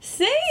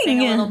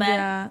sing a little bit.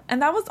 Yeah,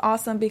 and that was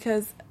awesome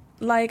because,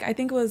 like, I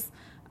think it was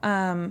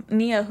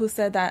Nia who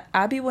said that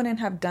Abby wouldn't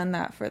have done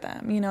that for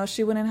them. You know,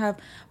 she wouldn't have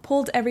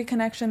pulled every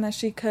connection that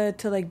she could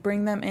to, like,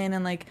 bring them in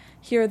and, like,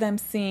 hear them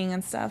sing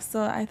and stuff.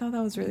 So I thought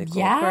that was really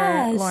cool for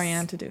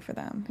Lorianne to do for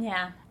them.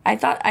 Yeah.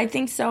 I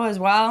think so as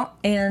well.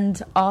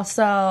 And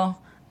also,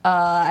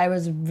 I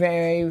was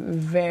very,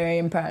 very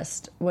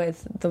impressed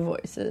with the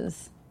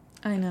voices.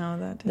 I know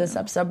that too. This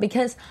episode,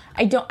 because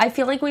I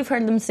feel like we've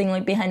heard them sing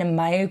like behind a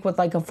mic with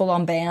like a full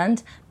on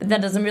band, but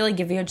that doesn't really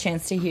give you a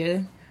chance to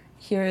hear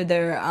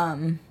their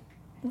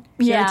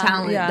their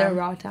talent, their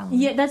raw talent.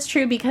 Yeah, that's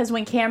true, because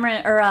when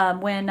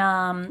Cameron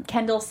when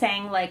Kendall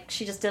sang, like,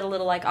 she just did a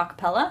little like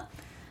acapella.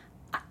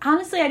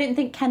 Honestly, I didn't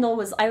think Kendall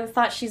was. I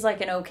thought she's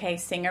like an okay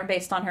singer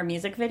based on her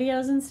music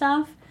videos and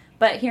stuff.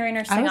 But hearing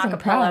her sing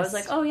acapella, I was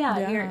like, oh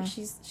yeah.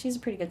 She's a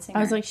pretty good singer.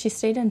 I was like, she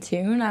stayed in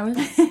tune. I was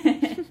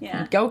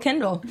yeah, go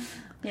Kendall.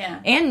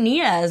 Yeah, and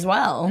Nia as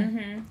well.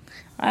 Mm-hmm.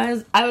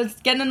 I was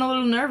getting a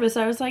little nervous.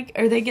 I was like,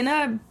 are they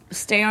gonna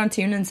stay on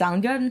tune and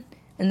sound good?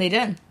 And they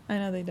did. I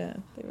know they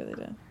did. They really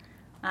did.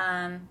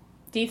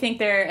 Do you think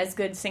they're as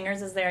good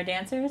singers as they are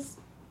dancers?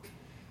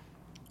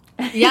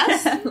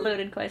 Yes.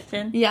 Loaded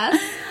question. Yes.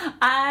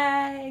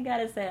 I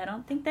gotta say, I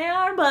don't think they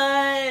are,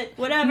 but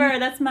whatever.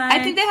 That's my... I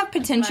think they have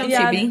potential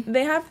to be.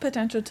 They have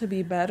potential to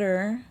be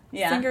better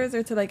singers,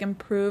 or to, like,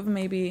 improve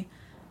maybe,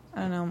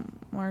 I don't know,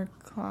 more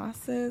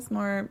classes,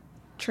 more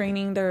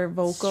training their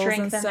vocals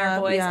strengthen and stuff. Their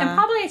voice. Yeah. And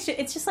probably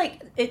it's just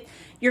like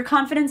your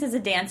confidence as a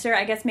dancer.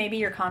 I guess maybe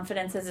your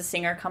confidence as a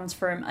singer comes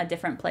from a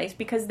different place,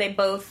 because they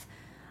both,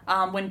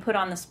 when put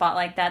on the spot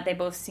like that, they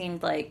both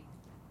seemed like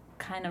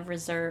kind of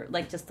reserved,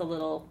 like just a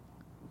little...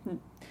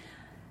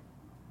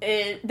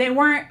 They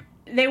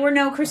were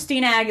no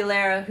Christina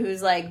Aguilera,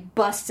 who's like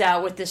busts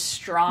out with this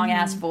strong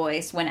ass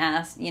voice when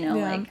asked,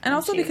 like, and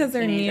also because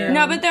they're new.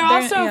 No, but they're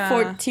also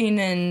 14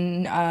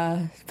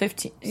 and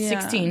 15,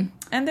 16,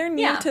 and they're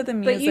new to the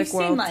music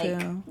world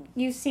too.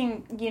 You've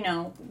seen,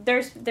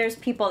 there's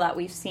people that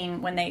we've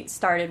seen when they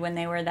started when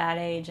they were that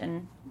age,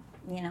 and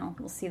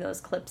we'll see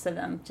those clips of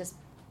them just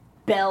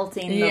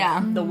belting.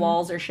 The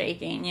walls are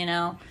shaking.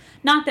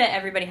 Not that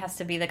everybody has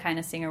to be the kind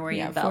of singer where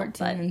you belt, 14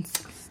 but. And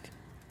 16.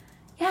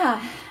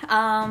 Yeah,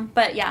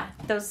 but yeah,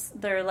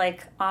 they're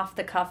like off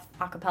the cuff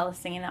acapella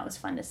singing. That was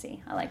fun to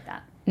see. I like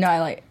that. No, I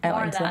liked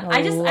that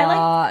a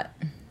lot.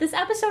 This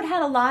episode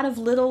had a lot of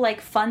little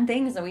like fun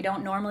things that we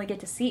don't normally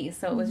get to see.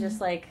 So it was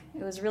just like,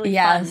 it was really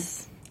fun.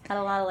 Had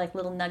a lot of like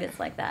little nuggets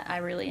like that. I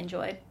really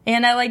enjoyed.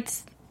 And I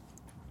liked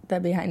the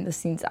behind the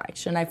scenes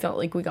action. I felt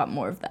like we got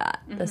more of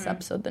that this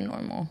episode than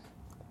normal.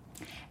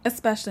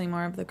 Especially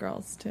more of the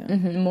girls too.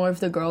 Mm-hmm. More of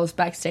the girls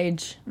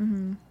backstage.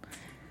 Mm-hmm.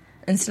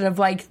 Instead of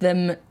like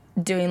them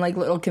doing like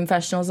little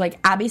confessionals like,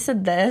 Abby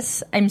said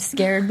this, I'm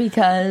scared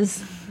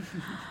because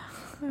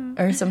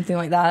or something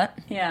like that.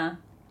 Yeah.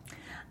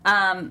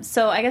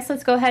 So I guess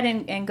let's go ahead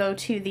and go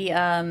to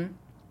the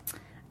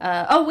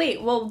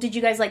did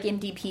you guys like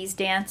MDP's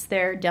dance,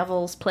 their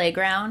Devil's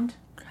Playground?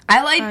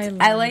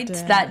 I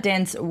liked that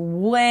dance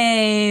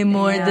way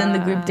more than the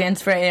group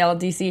dance for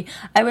ALDC.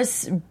 I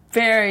was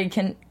very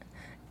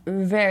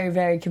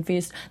very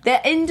confused.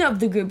 The end of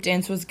the group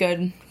dance was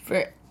good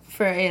for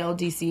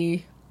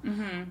ALDC.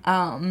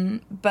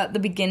 But the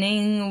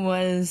beginning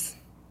was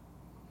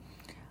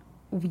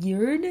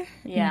weird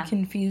and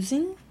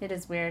confusing. It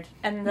is weird.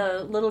 And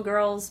the little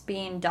girls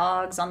being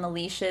dogs on the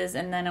leashes,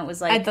 and then it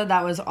was like... I thought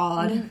that was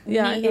odd.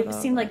 Yeah, it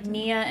seemed like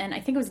Nia and... I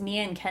think it was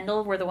Nia and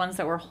Kendall were the ones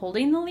that were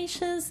holding the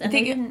leashes, and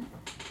they didn't...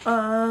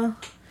 I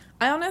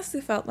honestly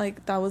felt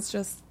like that was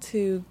just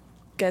to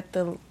get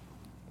the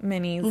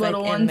minis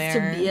little like, ones in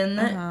there. to be in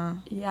there.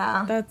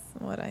 Yeah. That's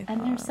what I thought.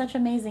 And they're such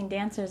amazing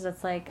dancers.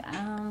 It's like,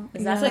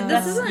 is that like,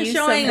 this isn't use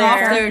showing of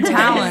off their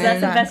talent. Is that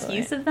the best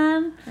use of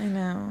them? I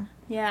know.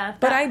 Yeah.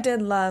 But I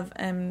did love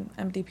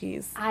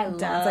MDP's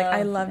dance. Like,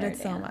 I loved it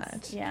so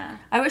much. Yeah.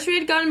 I wish we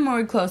had gotten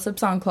more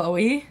close-ups on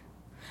Chloe.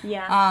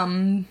 Yeah.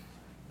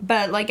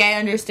 But, like, I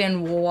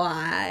understand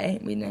why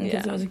we didn't,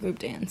 because it was a group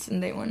dance,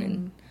 and they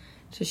wanted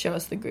to show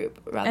us the group.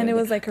 And it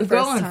was, like, her the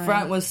girl first in time.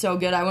 front was so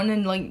good. I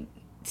wanted to, like,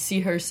 see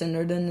her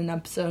centered in an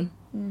episode.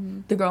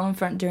 The girl in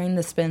front during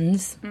the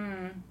spins.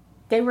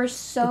 They were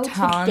so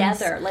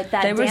together. Like,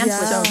 that They were dance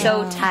was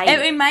so tight.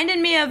 It reminded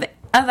me of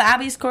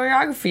Abby's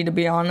choreography, to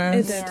be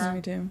honest. It did to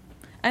me, too.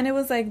 And it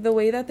was, like, the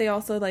way that they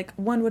also, like,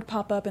 one would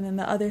pop up, and then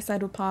the other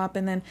side would pop,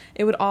 and then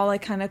it would all,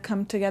 like, kind of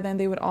come together, and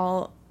they would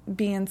all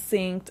be in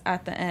sync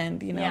at the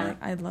end, you know? Yeah.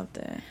 Like, I loved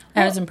it.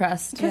 I was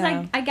impressed. Because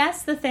I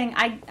guess the thing,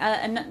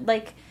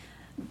 like...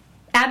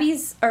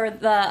 Abby's or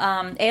the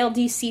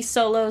ALDC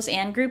solos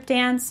and group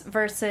dance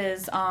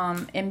versus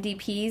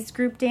MDP's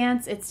group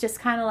dance, it's just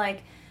kind of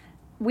like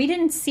we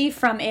didn't see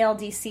from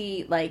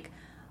ALDC like,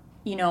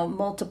 you know,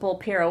 multiple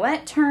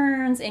pirouette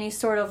turns, any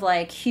sort of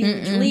like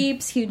huge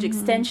leaps, huge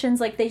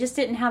extensions. Like they just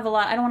didn't have a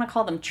lot. I don't want to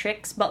call them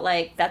tricks, but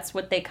like that's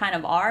what they kind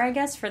of are, I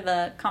guess, for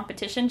the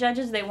competition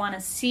judges. They want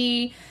to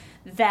see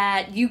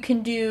that you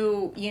can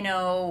do, you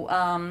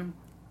know,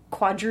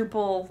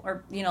 quadruple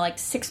or, you know, like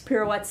 6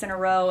 pirouettes in a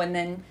row and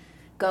then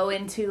go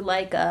into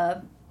like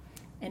an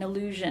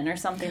illusion or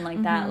something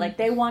like that. Like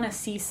they want to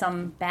see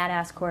some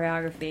badass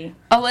choreography.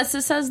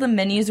 Alyssa says the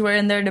minis were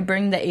in there to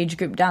bring the age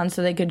group down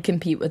so they could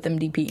compete with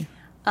MDP.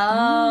 Oh,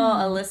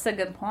 Alyssa,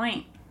 good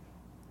point.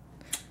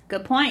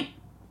 Good point.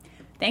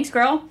 Thanks,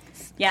 girl.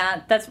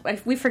 Yeah, that's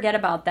we forget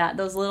about that.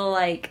 Those little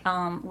like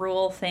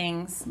rule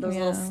things. Those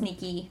little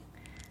sneaky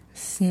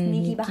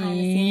behind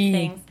the scenes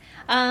things.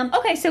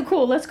 Okay, so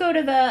cool. Let's go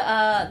to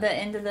the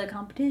end of the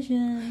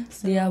competition.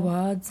 So, the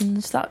awards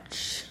and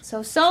such.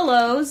 So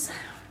solos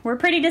were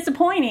pretty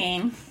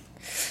disappointing.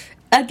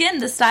 Again,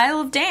 the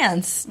style of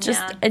dance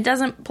it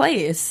doesn't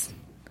place.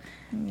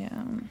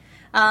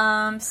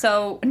 Yeah.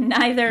 So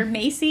neither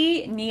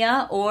Macy,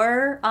 Nia,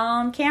 or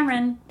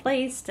Cameron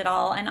placed at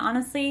all. And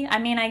honestly, I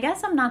mean, I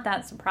guess I'm not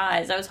that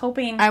surprised. I was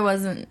hoping I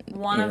wasn't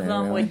one of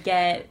them would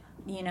get,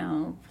 you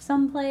know,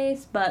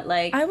 someplace, but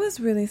like I was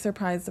really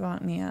surprised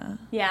about Nia.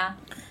 Yeah.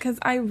 Because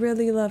I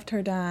really loved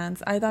her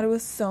dance. I thought it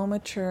was so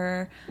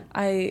mature.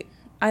 I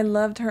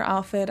loved her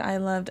outfit. I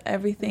loved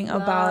everything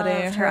about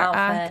it. Her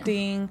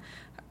acting,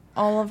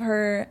 all of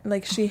her,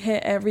 like, she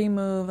hit every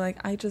move. Like,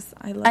 I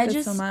loved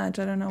it so much.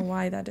 I don't know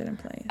why that didn't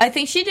play. I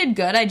think she did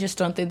good. I just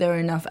don't think there were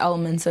enough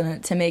elements in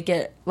it to make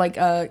it, like,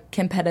 a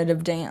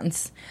competitive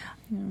dance.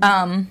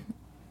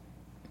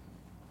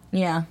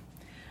 Yeah.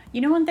 You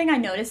know, one thing I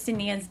noticed in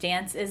Nia's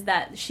dance is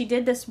that she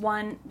did this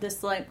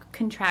like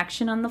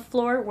contraction on the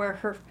floor where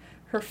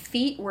her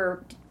feet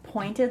were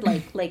pointed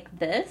like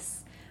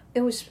this.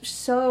 It was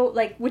so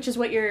like, which is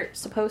what you're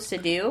supposed to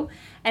do.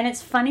 And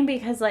it's funny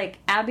because like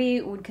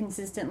Abby would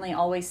consistently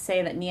always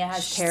say that Nia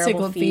has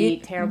terrible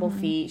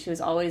feet. She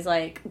was always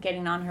like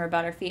getting on her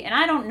about her feet. And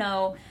I don't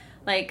know,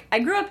 like I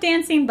grew up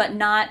dancing, but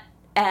not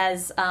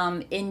as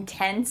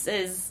intense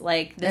as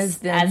like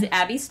this as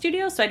Abby's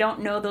studio, so I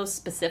don't know those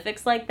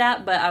specifics like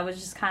that, but I was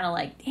just kind of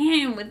like,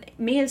 damn, with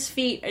Mia's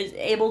feet is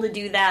able to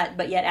do that,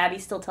 but yet Abby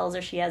still tells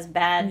her she has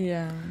bad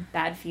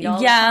feet all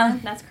the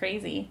time. That's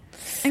crazy.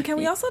 And can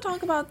we also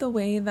talk about the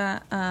way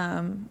that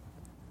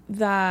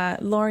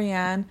that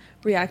Lorianne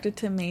reacted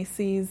to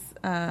Macy's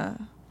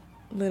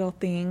little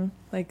thing,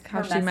 like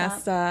how she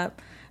messed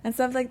up and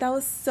stuff? Like, that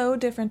was so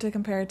different to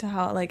compare to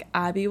how, like,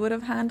 Abby would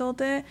have handled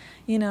it,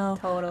 you know?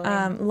 Totally.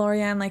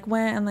 Lorianne, like,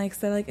 went and, like,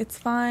 said, like, it's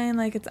fine,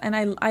 like, it's... And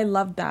I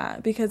loved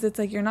that, because it's,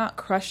 like, you're not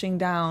crushing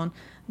down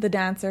the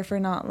dancer for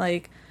not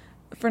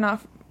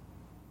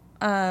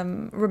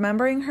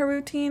remembering her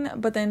routine,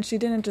 but then she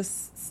didn't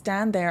just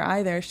stand there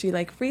either. She,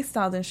 like,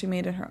 freestyled and she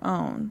made it her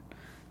own.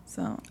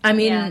 So... I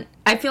mean,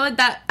 I feel like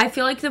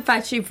the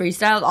fact she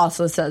freestyled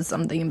also says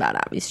something about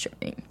Abby's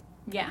training.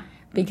 Yeah.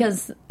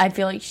 Because I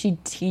feel like she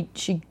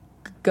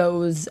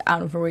goes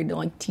out of her way to,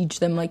 like, teach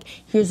them, like,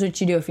 here's what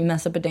you do if you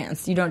mess up a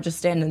dance. You don't just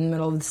stand in the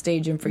middle of the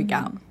stage and freak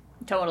out.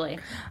 Totally.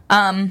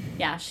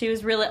 Yeah, she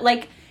was really...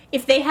 Like,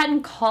 if they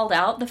hadn't called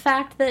out the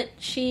fact that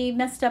she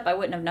messed up, I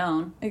wouldn't have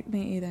known.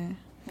 Me either.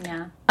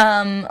 Yeah.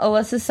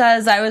 Alyssa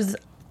says,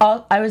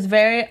 I was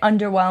very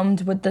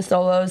underwhelmed with the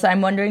solos.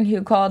 I'm wondering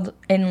who called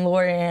in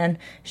Lorianne.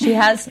 She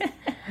has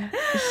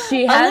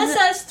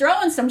Alyssa's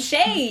throwing some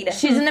shade.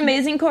 She's an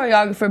amazing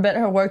choreographer, but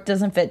her work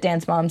doesn't fit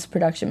Dance Mom's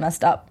production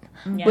messed up,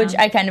 which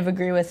I kind of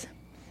agree with.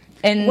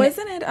 And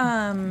wasn't it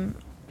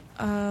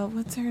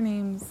what's her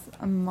name's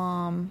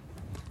mom?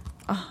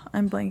 Oh,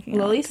 I'm blanking.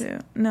 Lily's?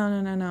 Out too.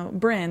 No.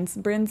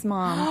 Bryn's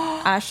mom,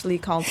 Ashley,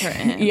 called her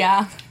in.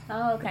 Yeah.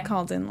 Oh, okay.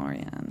 Called in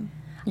Lorianne.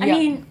 I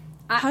mean,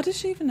 how does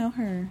she even know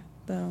her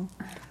though?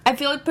 I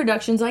feel like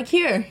production's like,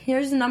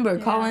 here's the number.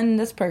 Call in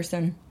this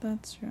person.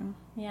 That's true.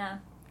 yeah.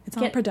 It's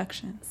all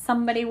production.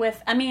 Somebody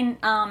with, and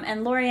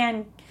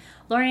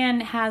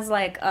Lorianne has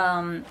like,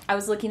 I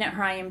was looking at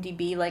her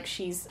IMDb, like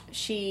she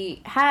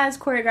has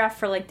choreographed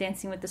for like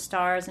Dancing with the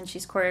Stars, and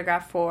she's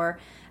choreographed for,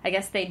 I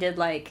guess they did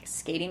like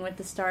Skating with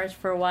the Stars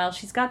for a while.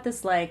 She's got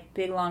this like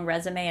big long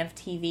resume of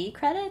TV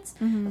credits.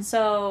 Mm-hmm.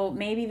 So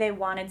maybe they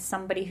wanted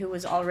somebody who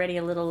was already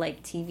a little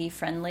like TV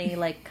friendly,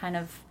 like kind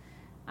of,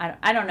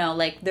 I don't know,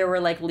 like there were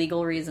like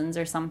legal reasons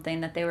or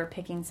something that they were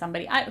picking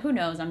somebody. Who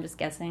knows? I'm just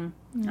guessing.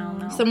 I don't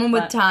know. Someone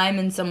with time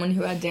and someone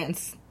who had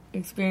dance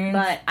experience.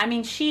 But I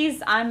mean,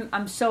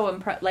 I'm so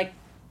impressed. Like,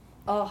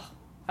 I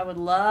would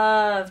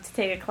love to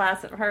take a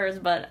class of hers,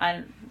 but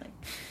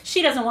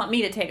she doesn't want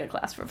me to take a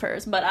class of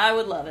hers, but I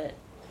would love it.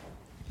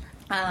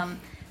 And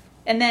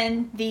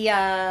then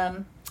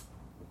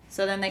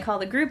so then they call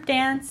the group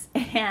dance,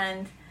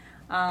 and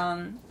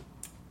the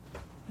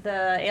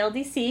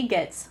ALDC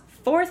gets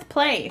 4th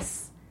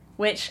place,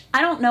 which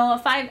I don't know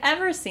if I've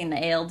ever seen the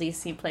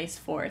ALDC place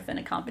 4th in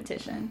a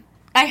competition.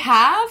 I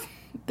have,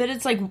 but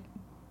it's like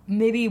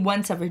maybe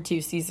once every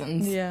 2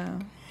 seasons. Yeah.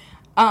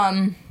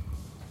 And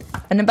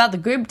about the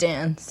group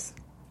dance,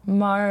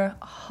 Mar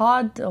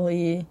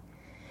Hodley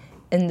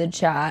in the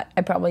chat,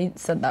 I probably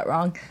said that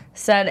wrong,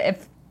 said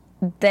if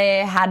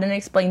they hadn't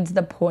explained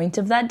the point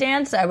of that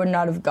dance, I would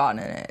not have gotten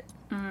it.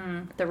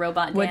 The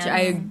robot dance. Which I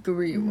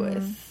agree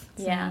with.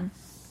 Yeah.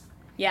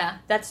 Yeah,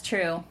 that's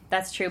true.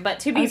 That's true.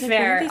 But to be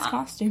fair, these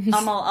costumes? A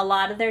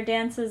lot of their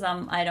dances,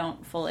 I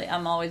don't fully.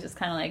 I'm always just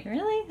kind of like,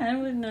 really? I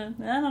don't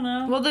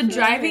know. Well, the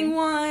driving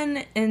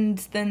one, and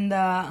then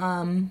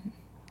the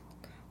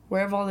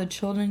Where Have All the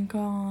Children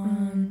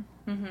Gone?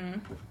 Mm-hmm.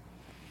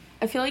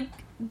 I feel like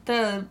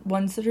the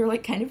ones that are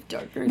like kind of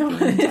darker, the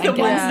ones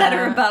that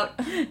are about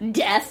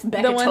death,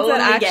 Becca the ones totally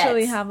that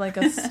actually gets. have like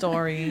a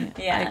story.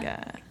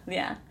 Yeah.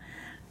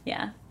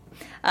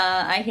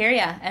 I hear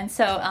ya. And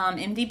so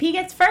MVP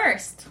gets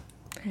first.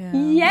 Yeah.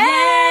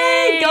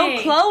 Yay!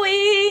 Go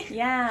Chloe!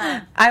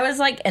 Yeah. I was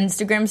like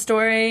Instagram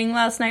storying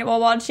last night while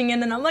watching it,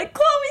 and I'm like,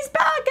 Chloe's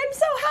back! I'm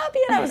so happy!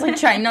 And I was like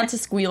trying not to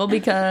squeal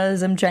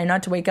because I'm trying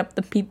not to wake up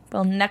the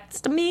people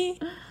next to me.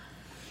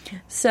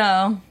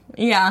 So,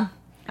 yeah.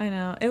 I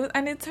know.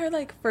 It's her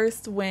like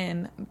first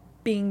win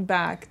being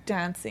back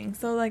dancing.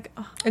 So like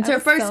it's her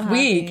first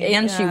week,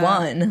 and she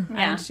won.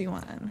 Yeah. And she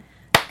won.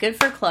 Good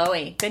for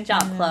Chloe. Good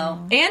job, Chloe.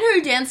 And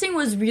her dancing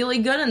was really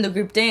good in the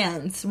group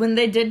dance. When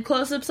they did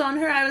close-ups on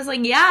her, I was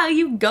like, yeah,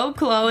 you go,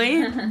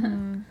 Chloe.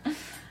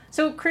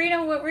 So,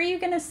 Karina, what were you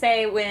going to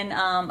say when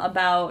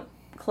about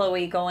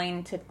Chloe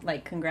going to,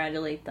 like,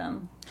 congratulate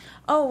them?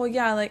 Oh, well,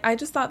 yeah, like, I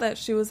just thought that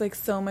she was, like,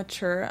 so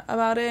mature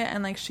about it,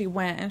 and, like, she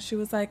went, and she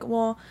was like,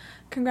 well,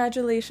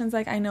 congratulations,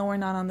 like, I know we're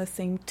not on the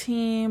same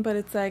team, but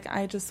it's, like,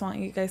 I just want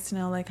you guys to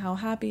know, like, how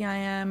happy I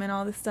am and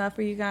all this stuff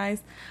for you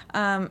guys,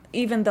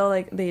 even though,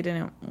 like, they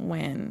didn't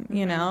win,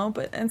 you know,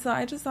 and so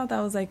I just thought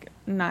that was, like,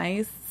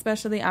 nice,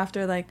 especially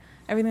after, like,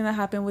 everything that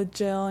happened with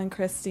Jill and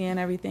Christy and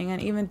everything,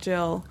 and even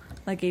Jill,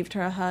 like, gave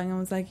her a hug and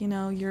was like, you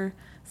know, you're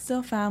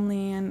still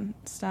family and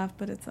stuff,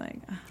 but it's, like...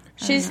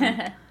 She's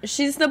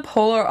the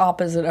polar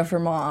opposite of her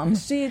mom.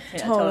 She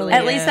totally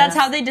At least that's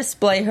how they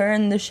display her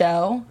in the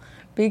show.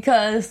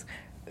 Because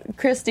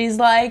Christy's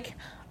like,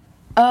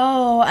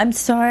 oh, I'm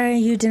sorry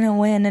you didn't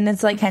win. And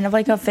it's like kind of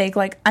like a fake,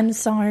 like, I'm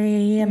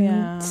sorry.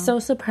 I'm so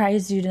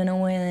surprised you didn't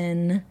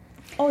win.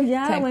 Oh,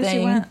 yeah, when she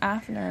went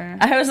after.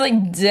 I was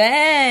like,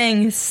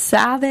 dang,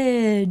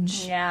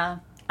 savage. Yeah.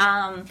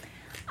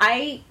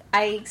 I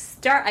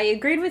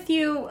agreed with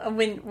you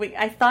when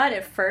I thought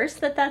at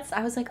first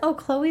I was like, oh,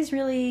 Chloe's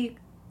really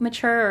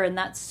mature and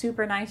that's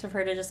super nice of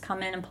her to just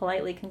come in and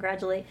politely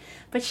congratulate.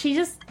 But she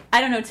just,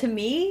 I don't know, to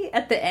me,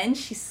 at the end,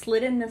 she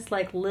slid in this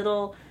like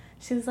little,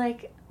 she was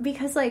like,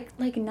 because like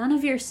none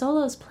of your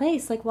solos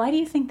place, like why do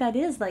you think that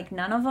is? Like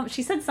none of them,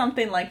 she said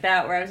something like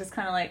that where I was just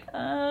kind of like,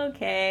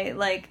 okay,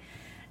 like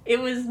it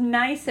was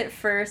nice at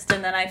first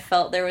and then I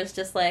felt there was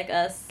just like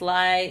a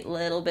slight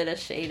little bit of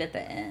shade at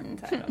the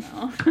end. I don't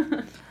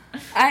know.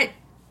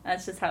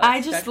 That's just how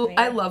it struck me.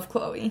 I love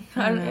Chloe.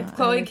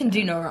 Chloe can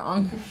do no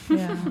wrong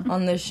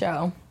on this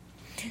show.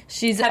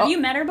 Have you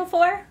met her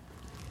before?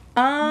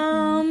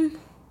 I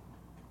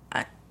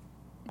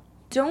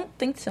don't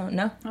think so,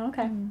 no.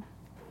 Okay.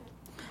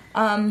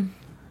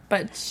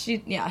 But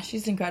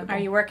she's incredible. Are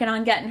you working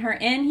on getting her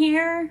in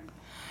here?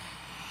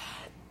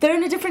 They're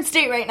in a different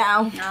state right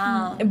now.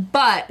 Oh.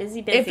 But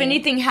busy. If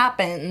anything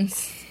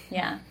happens,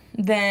 yeah,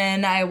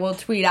 then I will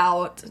tweet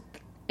out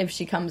if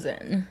she comes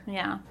in.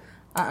 Yeah.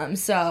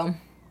 So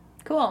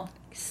Cool.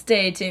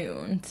 stay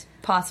tuned.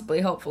 Possibly,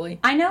 hopefully.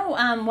 I know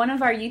one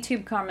of our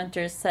YouTube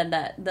commenters said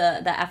that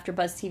the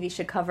AfterBuzz TV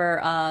should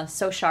cover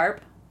So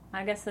Sharp.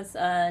 I guess that's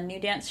a new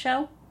dance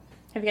show.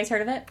 Have you guys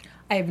heard of it?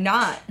 I have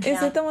not.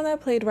 Is it the one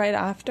that played right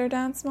after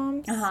Dance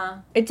Moms? Uh-huh.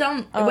 It's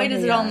on... wait,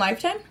 is it on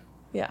Lifetime?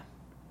 Yeah.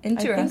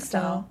 Interesting. I think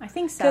so. I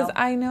think so. Because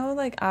I know,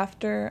 like,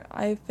 after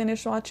I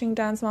finished watching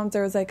Dance Moms,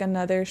 there was, like,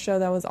 another show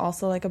that was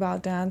also, like,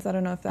 about dance. I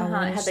don't know if that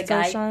one it was had the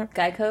So guy Sharp.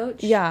 guy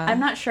coach. Yeah. I'm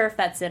not sure if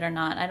that's it or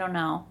not. I don't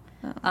know.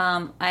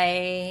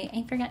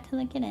 I forgot to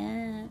look it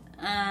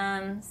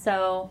up.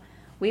 So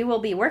we will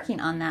be working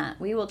on that.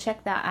 We will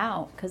check that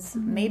out because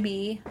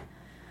maybe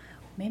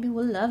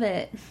we'll love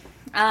it.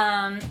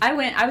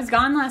 I was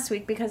gone last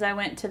week because I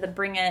went to the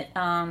Bring It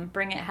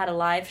had a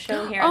live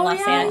show here in Los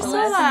Angeles. I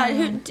saw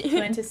that. Who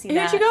went to see who'd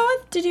that. you go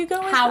with? Did you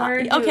go with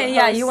Howard, who Okay,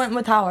 yeah, hosts- you went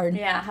with Howard.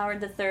 Yeah,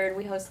 Howard III.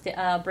 We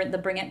hosted the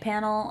Bring It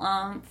panel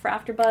for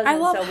AfterBuzz. I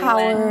love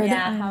Howard.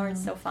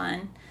 Howard's so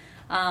fun.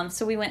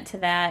 So we went to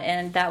that,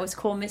 and that was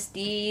cool. Miss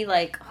D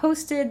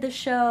hosted the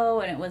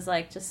show, and it was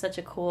just such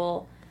a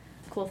cool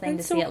thing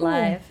That's to so see it cool.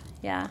 live.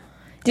 Yeah.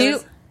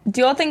 Do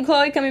you all think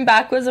Chloe coming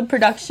back was a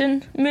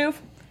production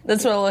move?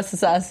 That's what Alyssa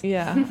says.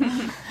 Yeah.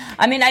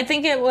 I mean, I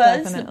think it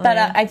was, Definitely. but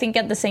I think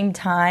at the same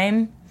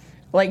time,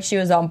 she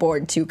was on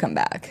board to come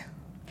back.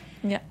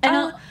 Yeah.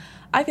 And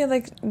I feel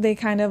like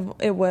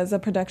it was a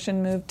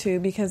production move too,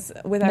 because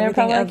with They're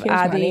everything probably of like, here's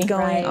Abby money.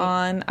 going Right.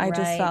 on, I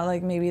just Right. felt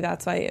like maybe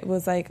that's why it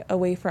was a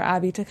way for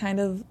Abby to kind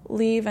of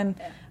leave and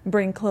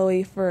bring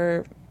Chloe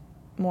for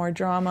more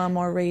drama,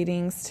 more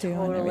ratings too. And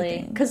Totally.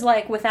 everything. Because,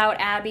 without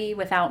Abby,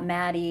 without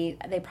Maddie,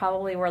 they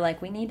probably were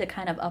we need to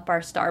kind of up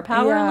our star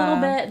power a little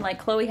Yeah. bit. And,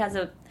 Chloe has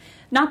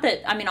not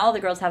that, all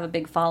the girls have a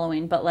big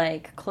following, but,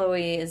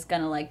 Chloe is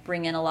going to,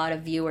 bring in a lot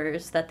of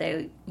viewers that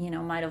they,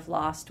 might have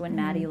lost when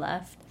Maddie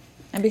left.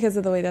 And because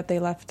of the way that they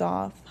left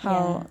off,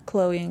 how Yeah.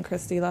 Chloe and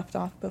Christy left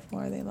off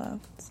before they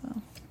left. So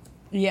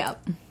Yeah.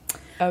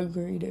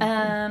 Agreed.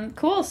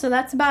 Cool. So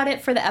that's about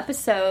it for the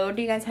episode.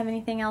 Do you guys have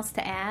anything else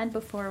to add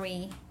before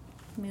we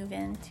move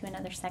into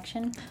another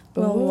section?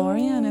 well,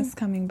 Lorianne is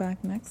coming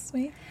back next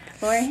week.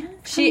 Lorianne?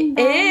 She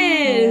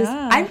is.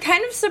 Yeah. I'm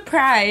kind of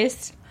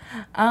surprised.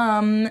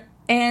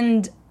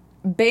 And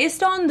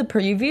based on the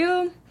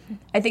preview,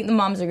 I think the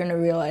moms are going to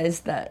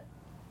realize that,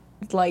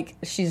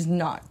 she's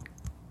not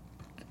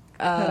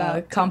out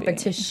to be.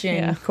 competition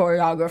Yeah.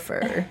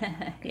 choreographer.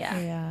 Yeah.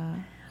 Yeah.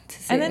 to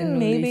say And the then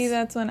maybe least.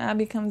 that's when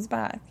Abby comes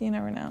back. You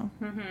never know.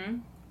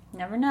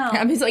 Never know.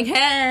 Abby's like,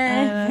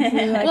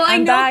 hey. Well,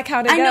 I'm back.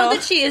 How'd it I go? know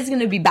that she is going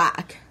to be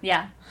back.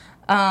 Yeah.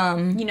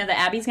 You know that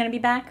Abby's going to be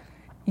back?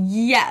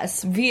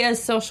 Yes, via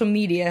social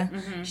media.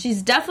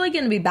 She's definitely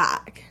going to be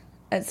back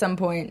at some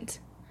point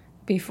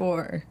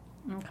before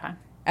Okay.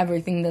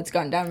 everything that's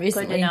gone down Good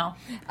recently. to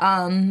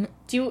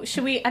know.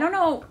 Should we, I don't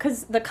know,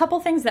 because the couple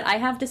things that I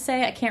have to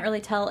say, I can't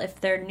really tell if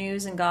they're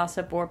news and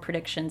gossip or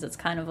predictions. It's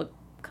kind of a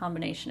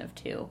combination of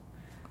two.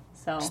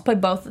 So Just play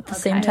both at the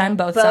same time,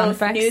 both sound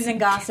effects. news and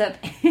gossip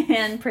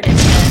and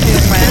predictions.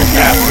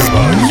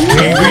 AfterBuzz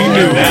TV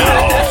News.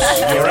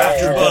 Now, your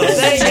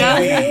AfterBuzz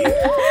TV.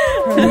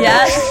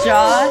 Yes,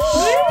 Josh.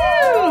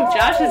 Woo!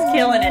 Josh is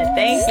killing it.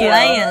 Thank you.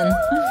 Slaying.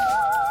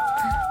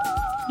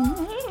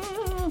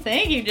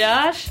 Thank you,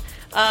 Josh.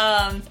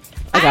 I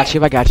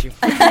got you.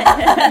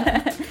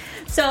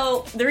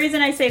 So the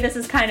reason I say this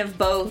is kind of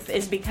both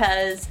is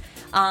because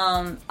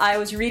I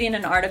was reading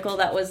an article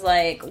that was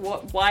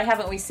why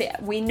haven't we seen...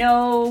 We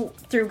know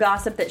through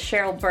gossip that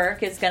Cheryl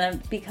Burke is going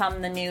to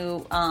become the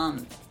new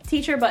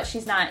teacher, but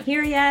she's not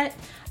here yet.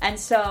 And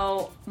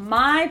so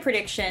my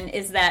prediction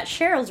is that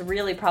Cheryl's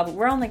really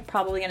we're only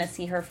probably going to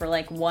see her for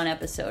one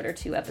episode or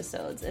 2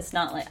 episodes. It's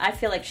not I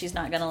feel like she's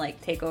not going to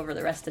take over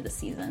the rest of the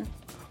season.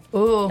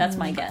 Ooh. That's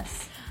my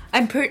guess.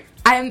 I'm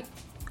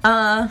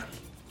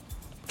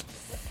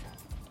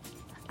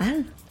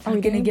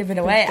gonna give it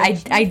away.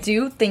 I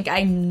do think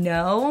I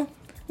know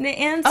the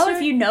answer. Oh,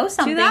 if you know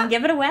something, that?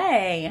 give it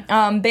away.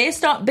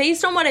 Based on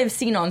what I've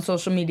seen on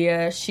social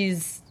media,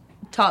 she's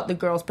taught the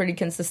girls pretty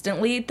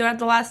consistently throughout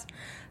the last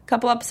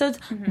couple episodes,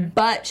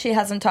 but she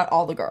hasn't taught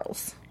all the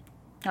girls.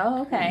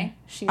 Oh, okay.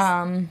 She's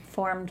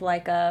formed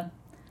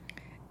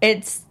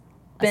It's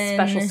been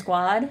special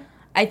squad.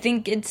 I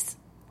think it's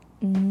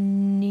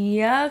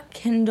Nia,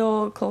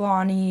 Kendall,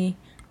 Kalani,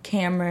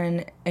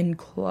 Cameron, and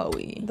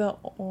Chloe. The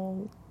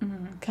old,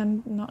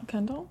 not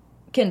Kendall.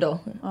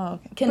 Kendall. Oh,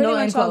 okay. Kendall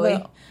Pretty and much all Chloe.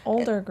 the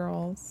older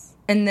girls.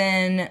 And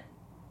then,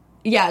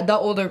 the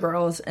older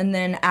girls. And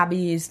then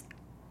Abby's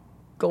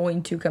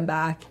going to come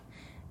back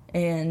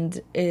and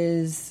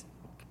is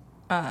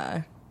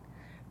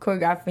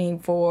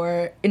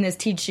choreographing and is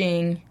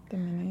teaching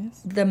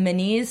The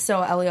minis.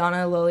 So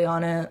Eliana,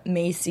 Liliana,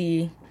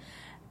 Macy,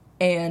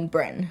 and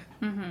Bryn.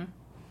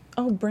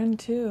 Oh, Bryn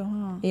too,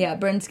 huh? Yeah,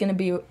 Bryn's going to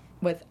be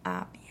with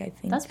Abby, I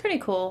think. That's pretty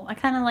cool. I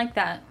kind of like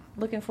that.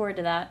 Looking forward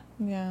to that.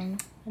 Yeah.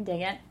 I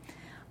dig it.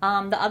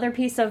 The other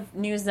piece of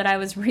news that I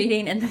was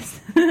reading, and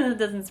this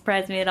doesn't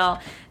surprise me at all,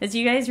 is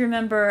you guys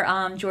remember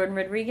Jordan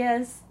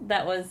Rodriguez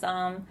that was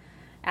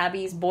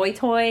Abby's boy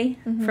toy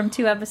from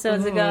 2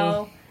 episodes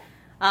ago.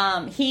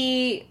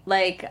 He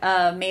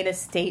made a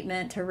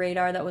statement to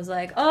Radar that was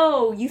like,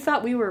 "Oh, you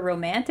thought we were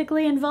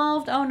romantically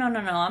involved? Oh, no,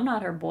 I'm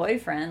not her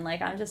boyfriend.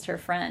 Like, I'm just her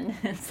friend."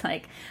 It's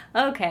like,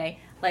 okay.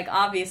 Like,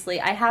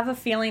 obviously, I have a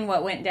feeling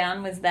what went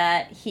down was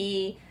that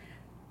he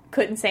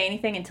couldn't say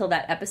anything until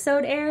that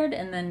episode aired,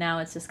 and then now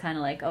it's just kind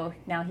of like, oh,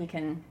 now he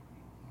can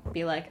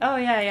be like, oh,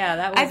 yeah,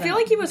 that was... I feel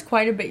like he was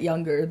quite a bit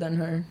younger than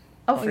her.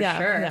 Oh, for sure.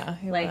 Yeah,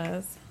 he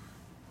was.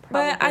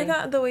 But I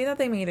thought the way that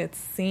they made it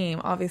seem,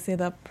 obviously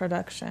the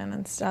production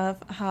and stuff,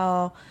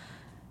 how,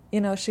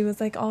 she was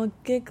like all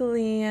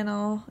giggly and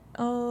all,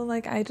 oh,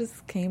 like I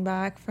just came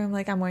back from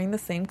like I'm wearing the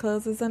same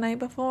clothes as the night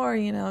before,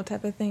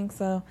 type of thing.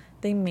 So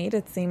they made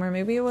it seem, or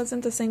maybe it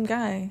wasn't the same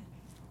guy.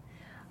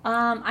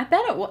 I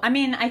bet it. I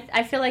mean,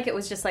 I feel like it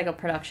was just like a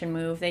production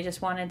move. They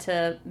just wanted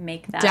to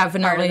make that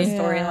Definitely part of the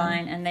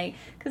storyline, and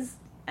because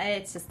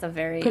it's just a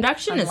very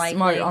production unlikely... is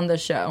smart on the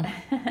show.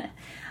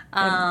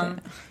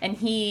 And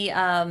he,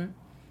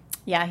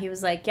 he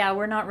was like, yeah,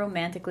 we're not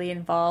romantically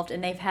involved,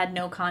 and they've had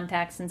no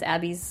contact since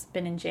Abby's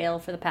been in jail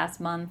for the past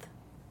month.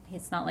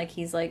 It's not like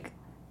he's like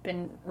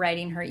been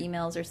writing her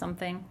emails or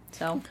something.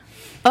 So,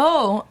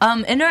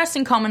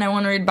 interesting comment I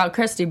want to read about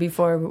Christy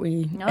before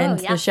we end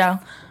the show.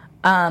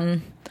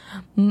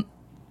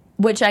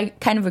 Which I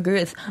kind of agree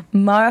with.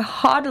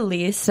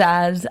 Marhodley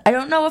says, I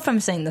don't know if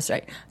I'm saying this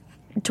right.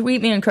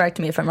 Tweet me and correct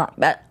me if I'm wrong,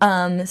 but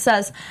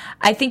says,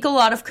 I think a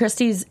lot of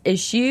Christy's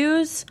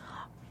issues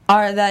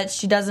are that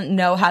she doesn't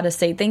know how to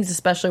say things,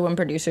 especially when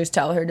producers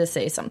tell her to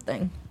say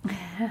something.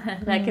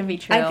 That could be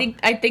true.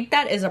 I think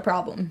that is a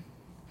problem.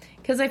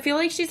 Because I feel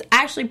like she's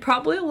actually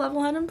probably a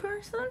level-headed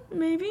person,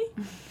 maybe.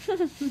 I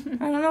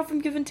don't know if I'm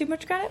giving too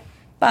much credit,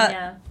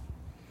 but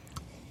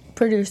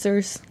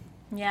producers.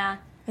 Yeah.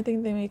 I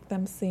think they make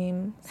them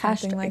seem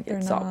something like they're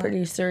not. All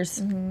producers.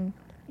 Mm-hmm.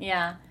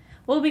 Yeah.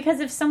 Well, because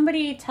if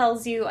somebody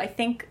tells you, I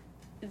think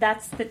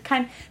that's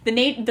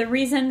the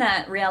reason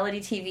that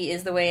reality TV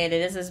is the way it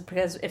is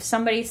because if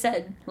somebody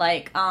said,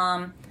 like,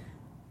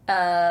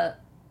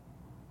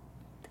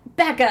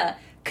 Becca,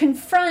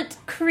 confront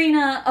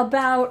Karina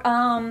about,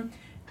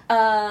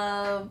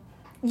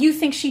 you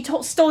think she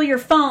stole your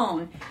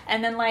phone.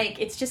 And then,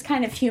 like, it's just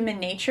kind of human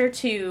nature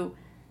to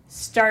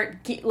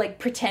start,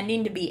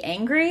 pretending to be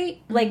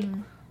angry. Like,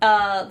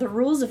 the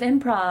rules of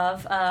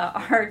improv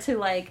are to,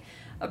 like,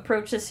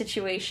 approach the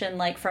situation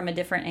like from a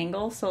different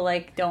angle, so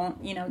like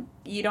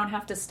you don't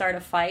have to start a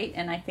fight,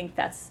 and I think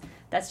that's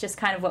just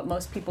kind of what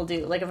most people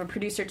do. Like if a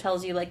producer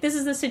tells you like this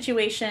is the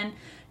situation,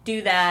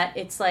 do that,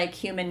 it's like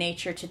human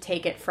nature to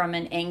take it from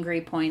an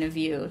angry point of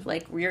view,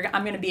 like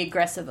I'm going to be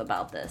aggressive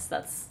about this.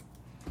 That's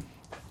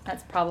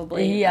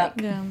probably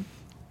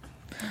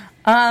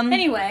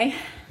anyway.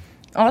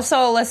 Also,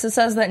 Alyssa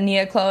says that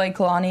Nia, Chloe,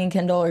 Kalani, and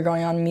Kendall are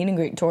going on meet and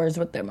greet tours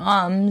with their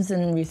moms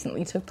and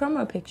recently took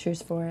promo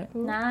pictures for it.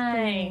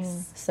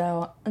 Nice.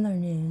 So, other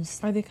news.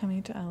 Are they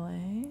coming to LA?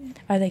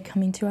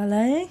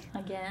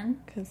 Again?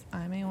 Because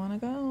I may want to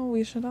go.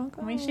 We should all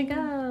go. We should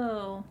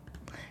go.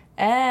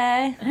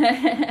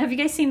 Have you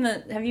guys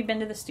have you been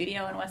to the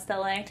studio in West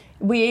LA?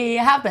 We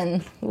have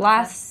been.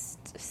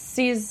 Last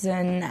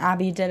season,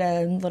 Abby did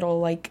a little,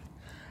 like,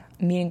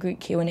 meet and greet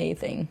Q&A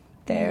thing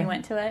there. You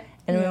went to it?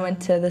 And we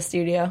went to the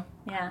studio.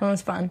 Yeah. It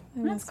was fun.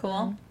 That's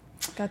cool.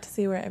 Got to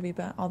see where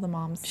all the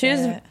moms She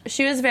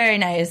was very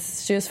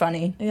nice. She was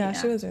funny. Yeah,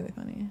 she was really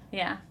funny.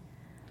 Yeah.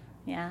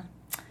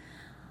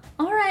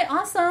 All right,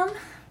 awesome.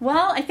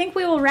 Well, I think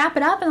we will wrap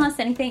it up unless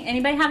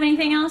anybody have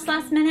anything else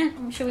last minute?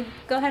 Should we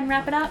go ahead and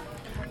wrap it up?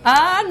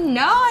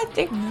 No, I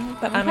think... No,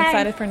 but I'm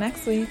excited for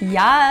next week.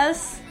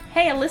 Yes.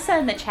 Hey, Alyssa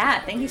in the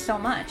chat, thank you so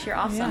much. You're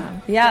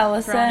awesome. Yeah,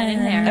 Alyssa. Throwing it in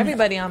there.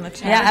 Everybody on the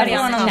chat. Yeah,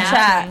 everyone on the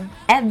chat.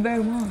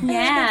 Everyone.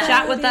 Yeah.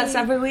 Chat with us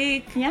every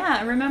week.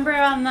 Yeah, remember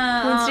on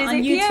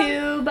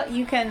YouTube,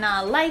 you can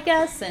like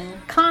us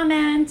and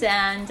comment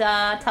and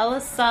tell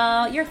us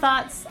your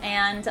thoughts.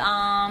 And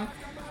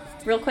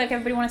real quick,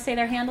 everybody want to say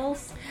their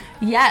handles?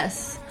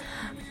 Yes.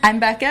 I'm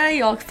Becca.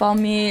 Y'all can follow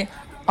me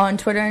on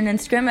Twitter and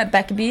Instagram at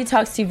Becca B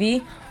Talks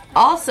TV.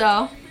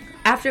 Also,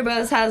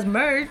 AfterBuzz has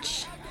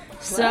merch.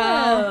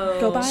 So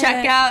go buy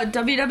check out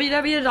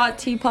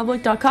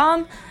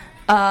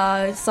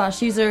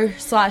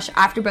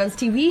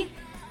www.tpublic.com/user/AfterBuzzTV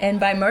and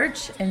buy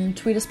merch and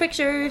tweet us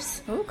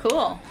pictures. Oh,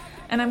 cool.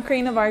 And I'm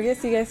Karina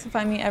Vargas. You guys can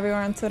find me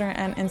everywhere on Twitter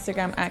and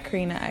Instagram at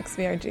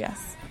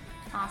KarinaXVRGS.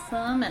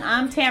 Awesome. And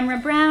I'm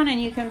Tamra Brown,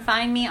 and you can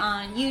find me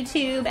on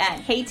YouTube at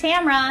Hey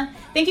Tamra.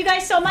 Thank you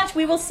guys so much.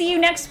 We will see you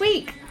next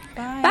week.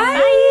 Bye.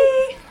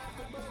 Bye.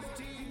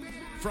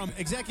 From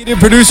executive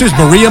producers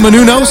Maria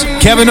Menounos,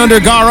 Kevin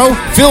Undergaro,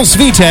 Phil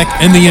Svitek,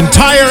 and the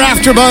entire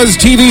AfterBuzz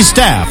TV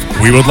staff,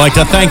 we would like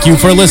to thank you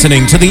for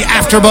listening to the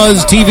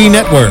AfterBuzz TV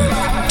network.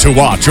 To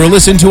watch or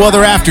listen to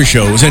other after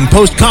shows and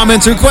post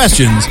comments or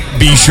questions,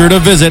 be sure to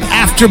visit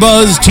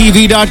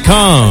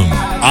AfterBuzzTV.com.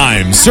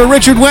 I'm Sir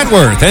Richard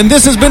Wentworth, and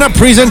this has been a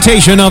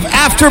presentation of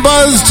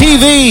AfterBuzz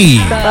TV.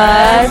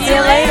 Buzz you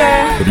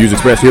later. The views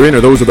expressed herein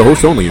are those of the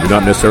hosts only and do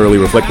not necessarily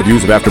reflect the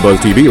views of AfterBuzz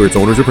TV or its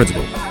owners or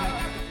principals.